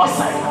 the Lord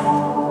said,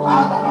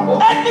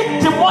 any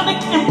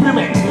demonic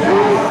implement, the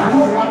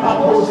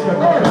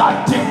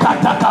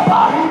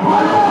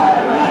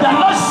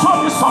Lord showed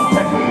me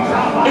something.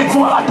 It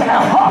was like a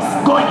horse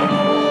going,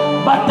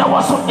 but there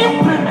was some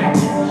implement,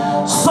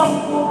 some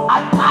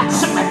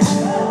attachment.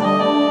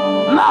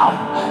 Now,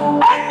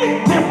 any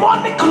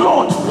demonic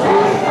load,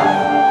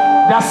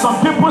 there are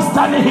some people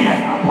standing here.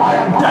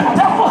 The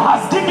devil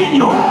has given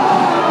you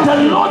the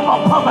load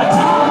of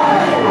poverty,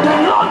 the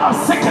load of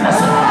sickness,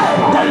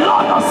 the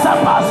load of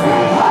setbacks,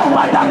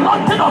 but the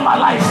anointing of my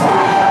life.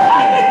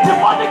 Any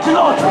demonic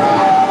load,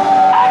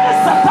 any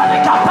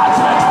satanic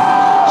attachment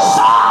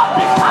shall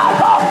be cut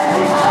off.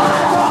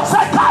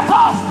 Say cut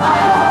off.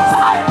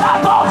 Say I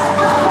cut off.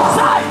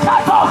 Say I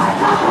cut off.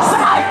 Say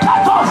I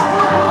cut off.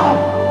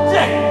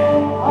 Yeah.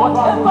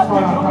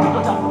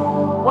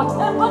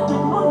 Whatever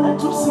did not let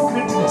you see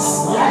greatness.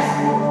 Yes.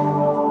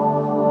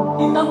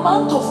 In the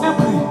month of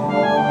April,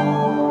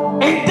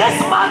 in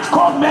this month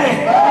called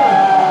May,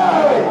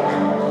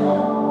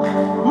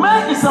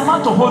 May is a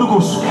month of Holy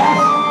Ghost.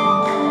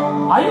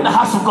 Are you in the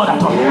house of God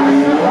at all?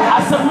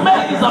 I said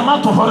May is a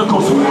month of Holy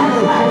Ghost.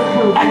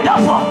 And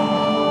therefore,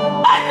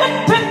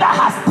 anything that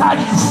has tied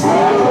you,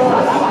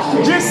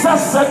 Jesus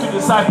said to the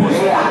disciples,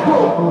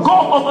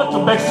 go over to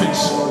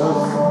Bethpage.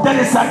 There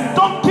is a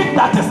donkey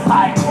that is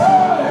tied,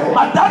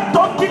 but that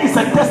donkey is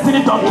a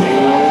destiny donkey.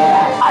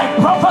 I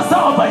prophesy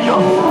over you,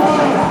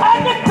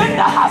 anything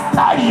that has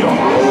tied you,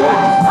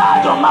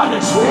 tied your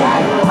marriage,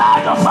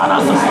 tied your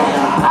finances,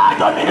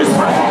 tied your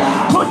ministry,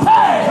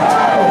 today,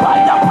 by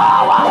the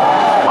power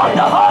of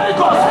the Holy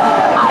Ghost,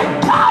 I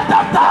cut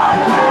them down.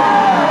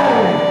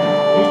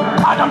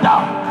 Cut them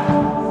down.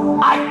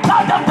 I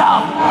cut them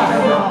down.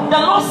 The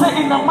Lord said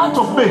in the month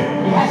of May,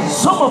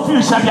 some of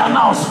you shall be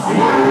announced.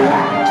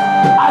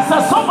 I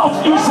said some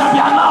of you shall be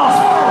announced.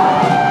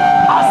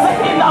 I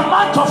said in the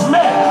month of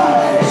May,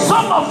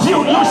 some of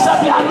you shall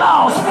be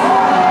announced.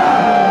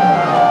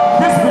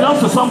 This belongs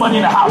to somebody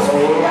in the house.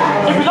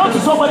 It belongs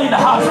to somebody in the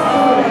house.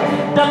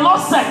 The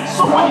Lord said,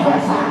 somebody,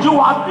 you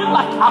have been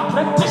like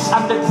apprentice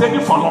and the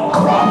training for long.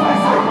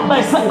 But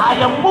he said, I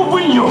am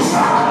moving you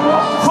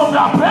from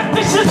the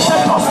apprenticeship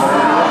status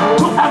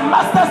to a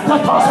master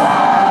status.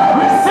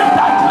 Receive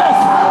that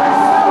grace.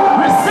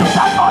 Receive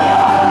that oil.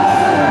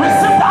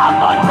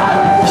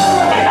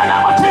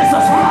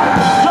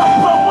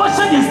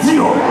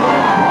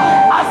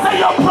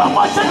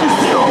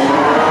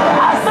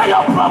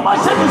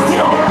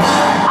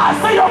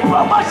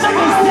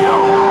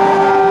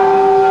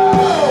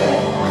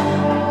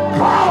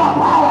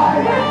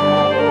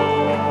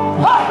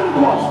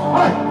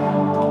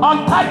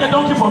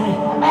 for me.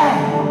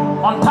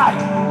 Untied.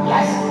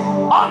 Yes.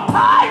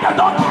 Untie the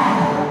donkey.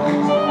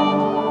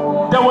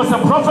 There was a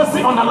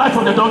prophecy on the life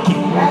of the donkey.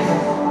 Yes.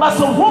 But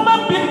some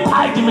woman being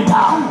tied him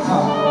down.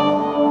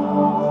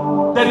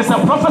 There is a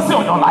prophecy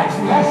on your life.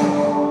 Yes.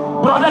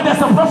 Brother, there's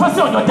a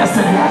prophecy on your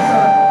destiny.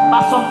 Yes.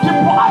 But some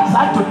people are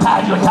trying to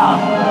tie you down.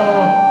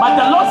 But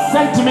the Lord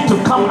sent me to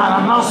come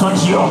and announce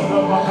unto you,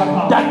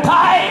 the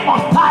time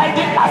of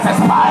tithing has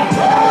expired.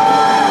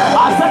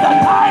 I said the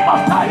time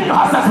of tithing you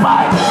has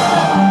expired.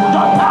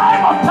 Your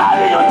time of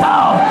tithing you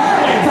down,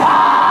 it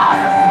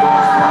has.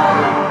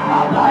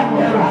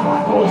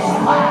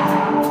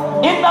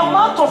 In the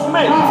month of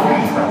May,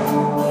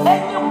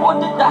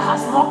 anybody that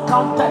has not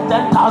counted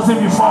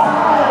 10,000 before,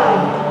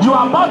 you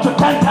are about to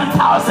count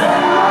 10,000.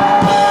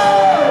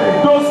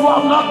 Those who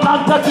have not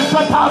counted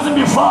 50,000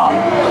 before,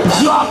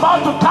 you are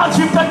about to count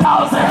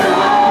 50,000.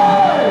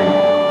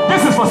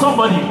 This is for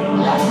somebody.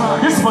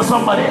 This is for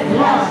somebody.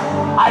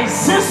 I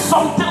see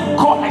something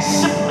called a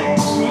shipment.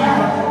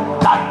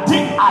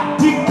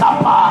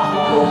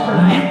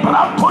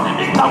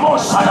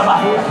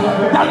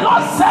 The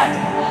Lord said,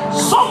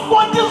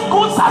 somebody's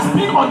goods has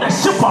been on the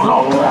ship for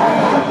long.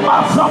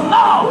 But from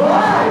now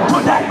to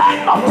the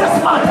end of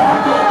this month,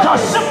 your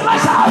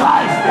shipment shall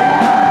arrive.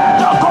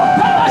 Your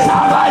container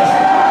shall arrive.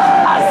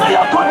 I say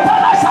your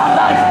container shall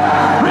arrive.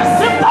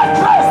 Receive that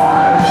grace.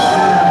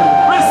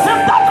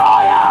 Receive that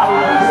oil.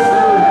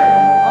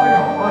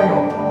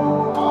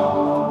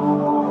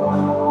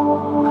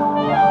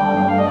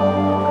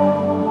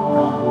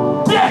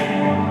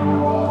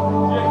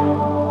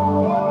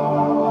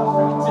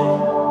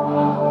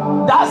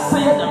 That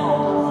saith the Lord.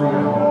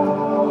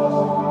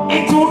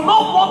 It will no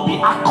more be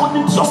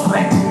according to your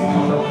strength.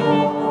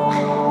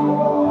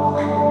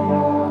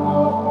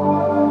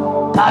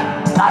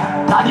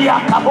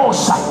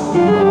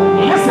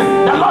 Listen,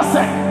 the Lord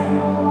said,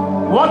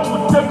 what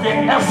will take the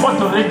effort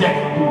to read them?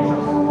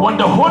 When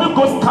the Holy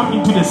Ghost comes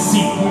into the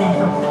sea,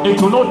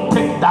 it will not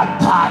take that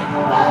time.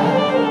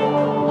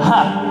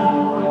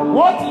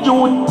 What you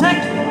will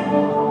take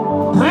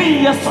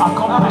 3 years to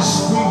accomplish,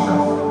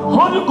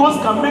 Holy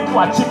Ghost can make you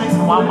achieve it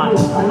in 1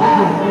 month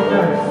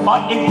or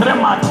in 3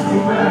 months.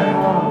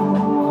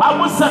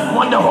 Bible said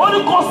when the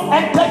Holy Ghost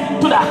entered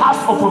into the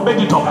house of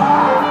Obed-Edom,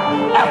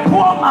 a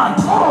poor man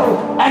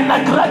and a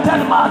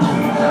neglected man,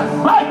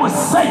 Bible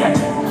said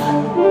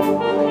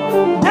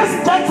this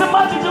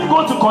gentleman didn't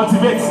go to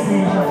cultivate,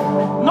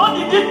 nor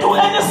did he do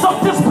any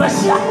something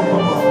special.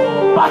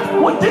 But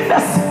within the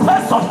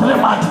space of 3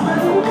 months,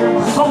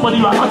 somebody,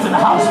 you are not in the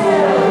house.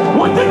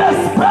 Within the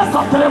space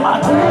of 3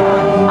 months,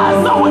 I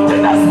said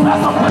within the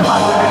space of 3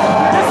 months,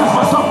 this is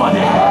for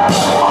somebody.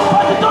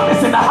 Obed-Edom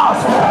is in the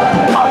house.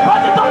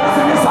 Obed-Edom is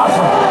in this house.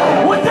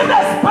 Within the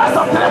space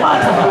of 3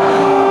 months,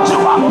 you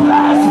are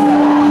blessed.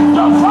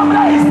 Your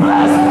family is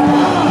blessed.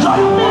 Your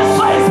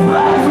ministry is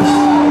blessed.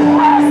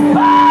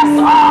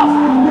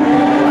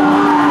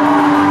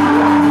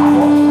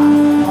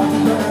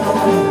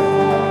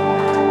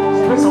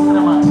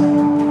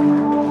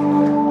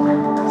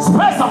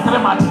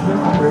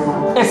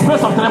 A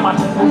space of 3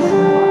 months.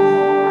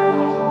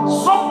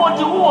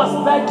 Somebody who was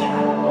begging.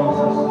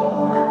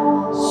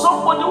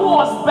 Somebody who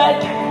was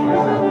begging.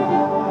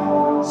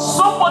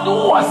 Somebody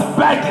who was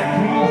begging.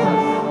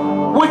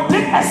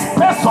 Within a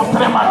space of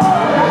 3 months,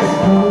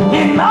 he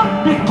now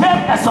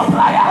became a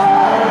supplier.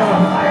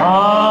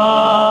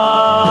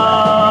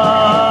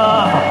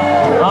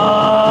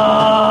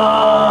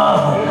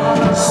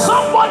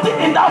 Somebody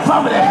in that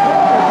family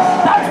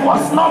that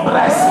was not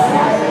blessed.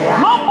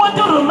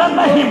 Nobody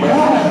remember him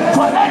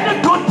for any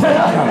good thing.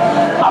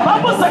 The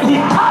Bible said he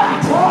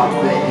carried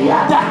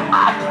the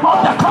ark of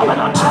the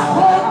covenant.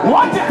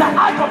 What is the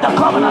ark of the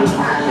covenant?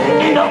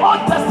 In the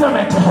Old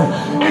Testament,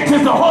 it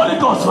is the Holy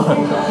Ghost.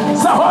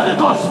 Say Holy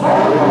Ghost.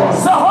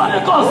 Say Holy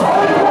Ghost.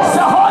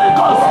 Say Holy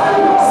Ghost.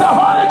 Say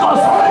Holy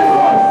Ghost.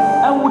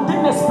 And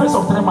within the space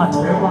of 3 months,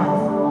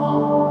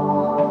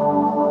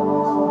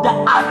 the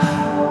ark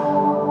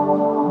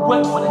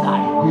went for the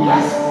guy.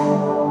 Yes.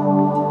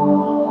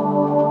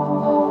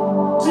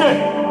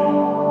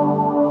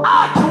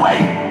 Way.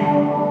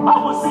 I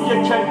will see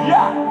your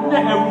career.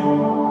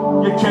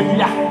 Your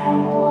career.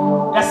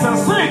 A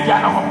sincere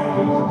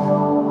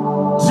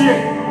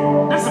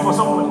this is for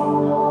somebody.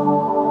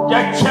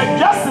 Your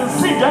career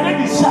sincere and it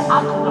is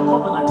act of the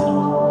covenant.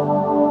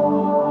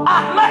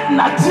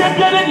 Not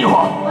dear you.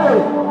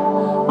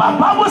 But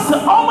Bible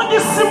says, how many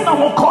sim no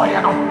more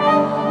coin?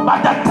 But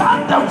the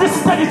time they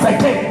visited it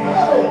again,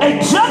 a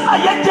journey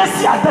yet just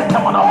see at the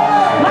camera.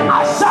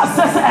 I shall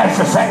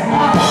say,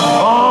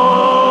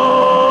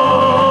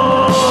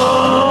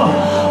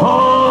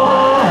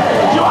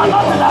 you are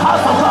not in the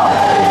house of God.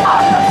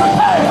 After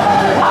today,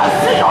 I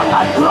see your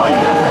light glowing.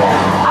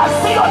 I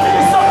see your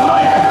ministry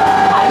glowing.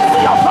 I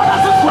see your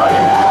finances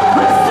glowing.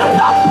 Receive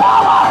that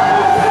power.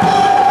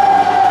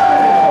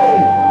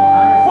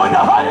 With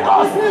the Holy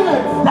Ghost,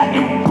 the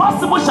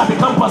impossible shall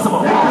become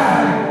possible.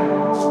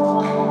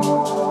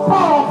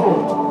 Powerful.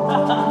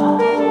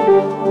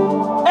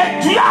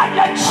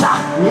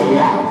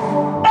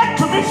 And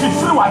to be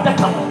fifiri wa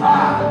deka mu.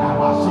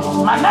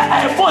 Mana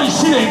ebo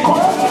ishire nko.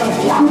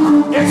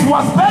 It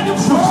was bearing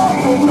fruit.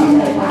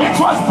 It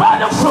was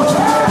bearing fruit.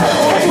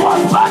 It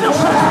was bearing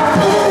fruit.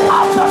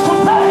 After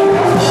today,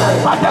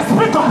 by the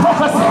spirit of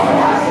prophecy,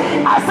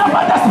 I said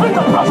by the spirit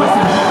of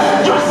prophecy,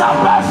 you shall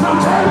bear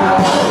fruit.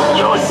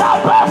 You shall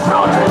bear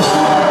fruit.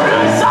 You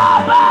shall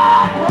bear.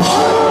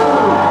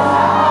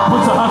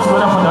 Put your hands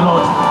together for the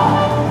Lord.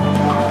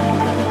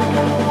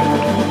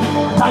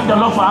 Thank the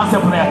Lord for answer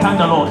prayer. Thank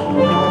the Lord.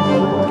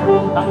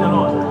 Thank the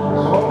Lord.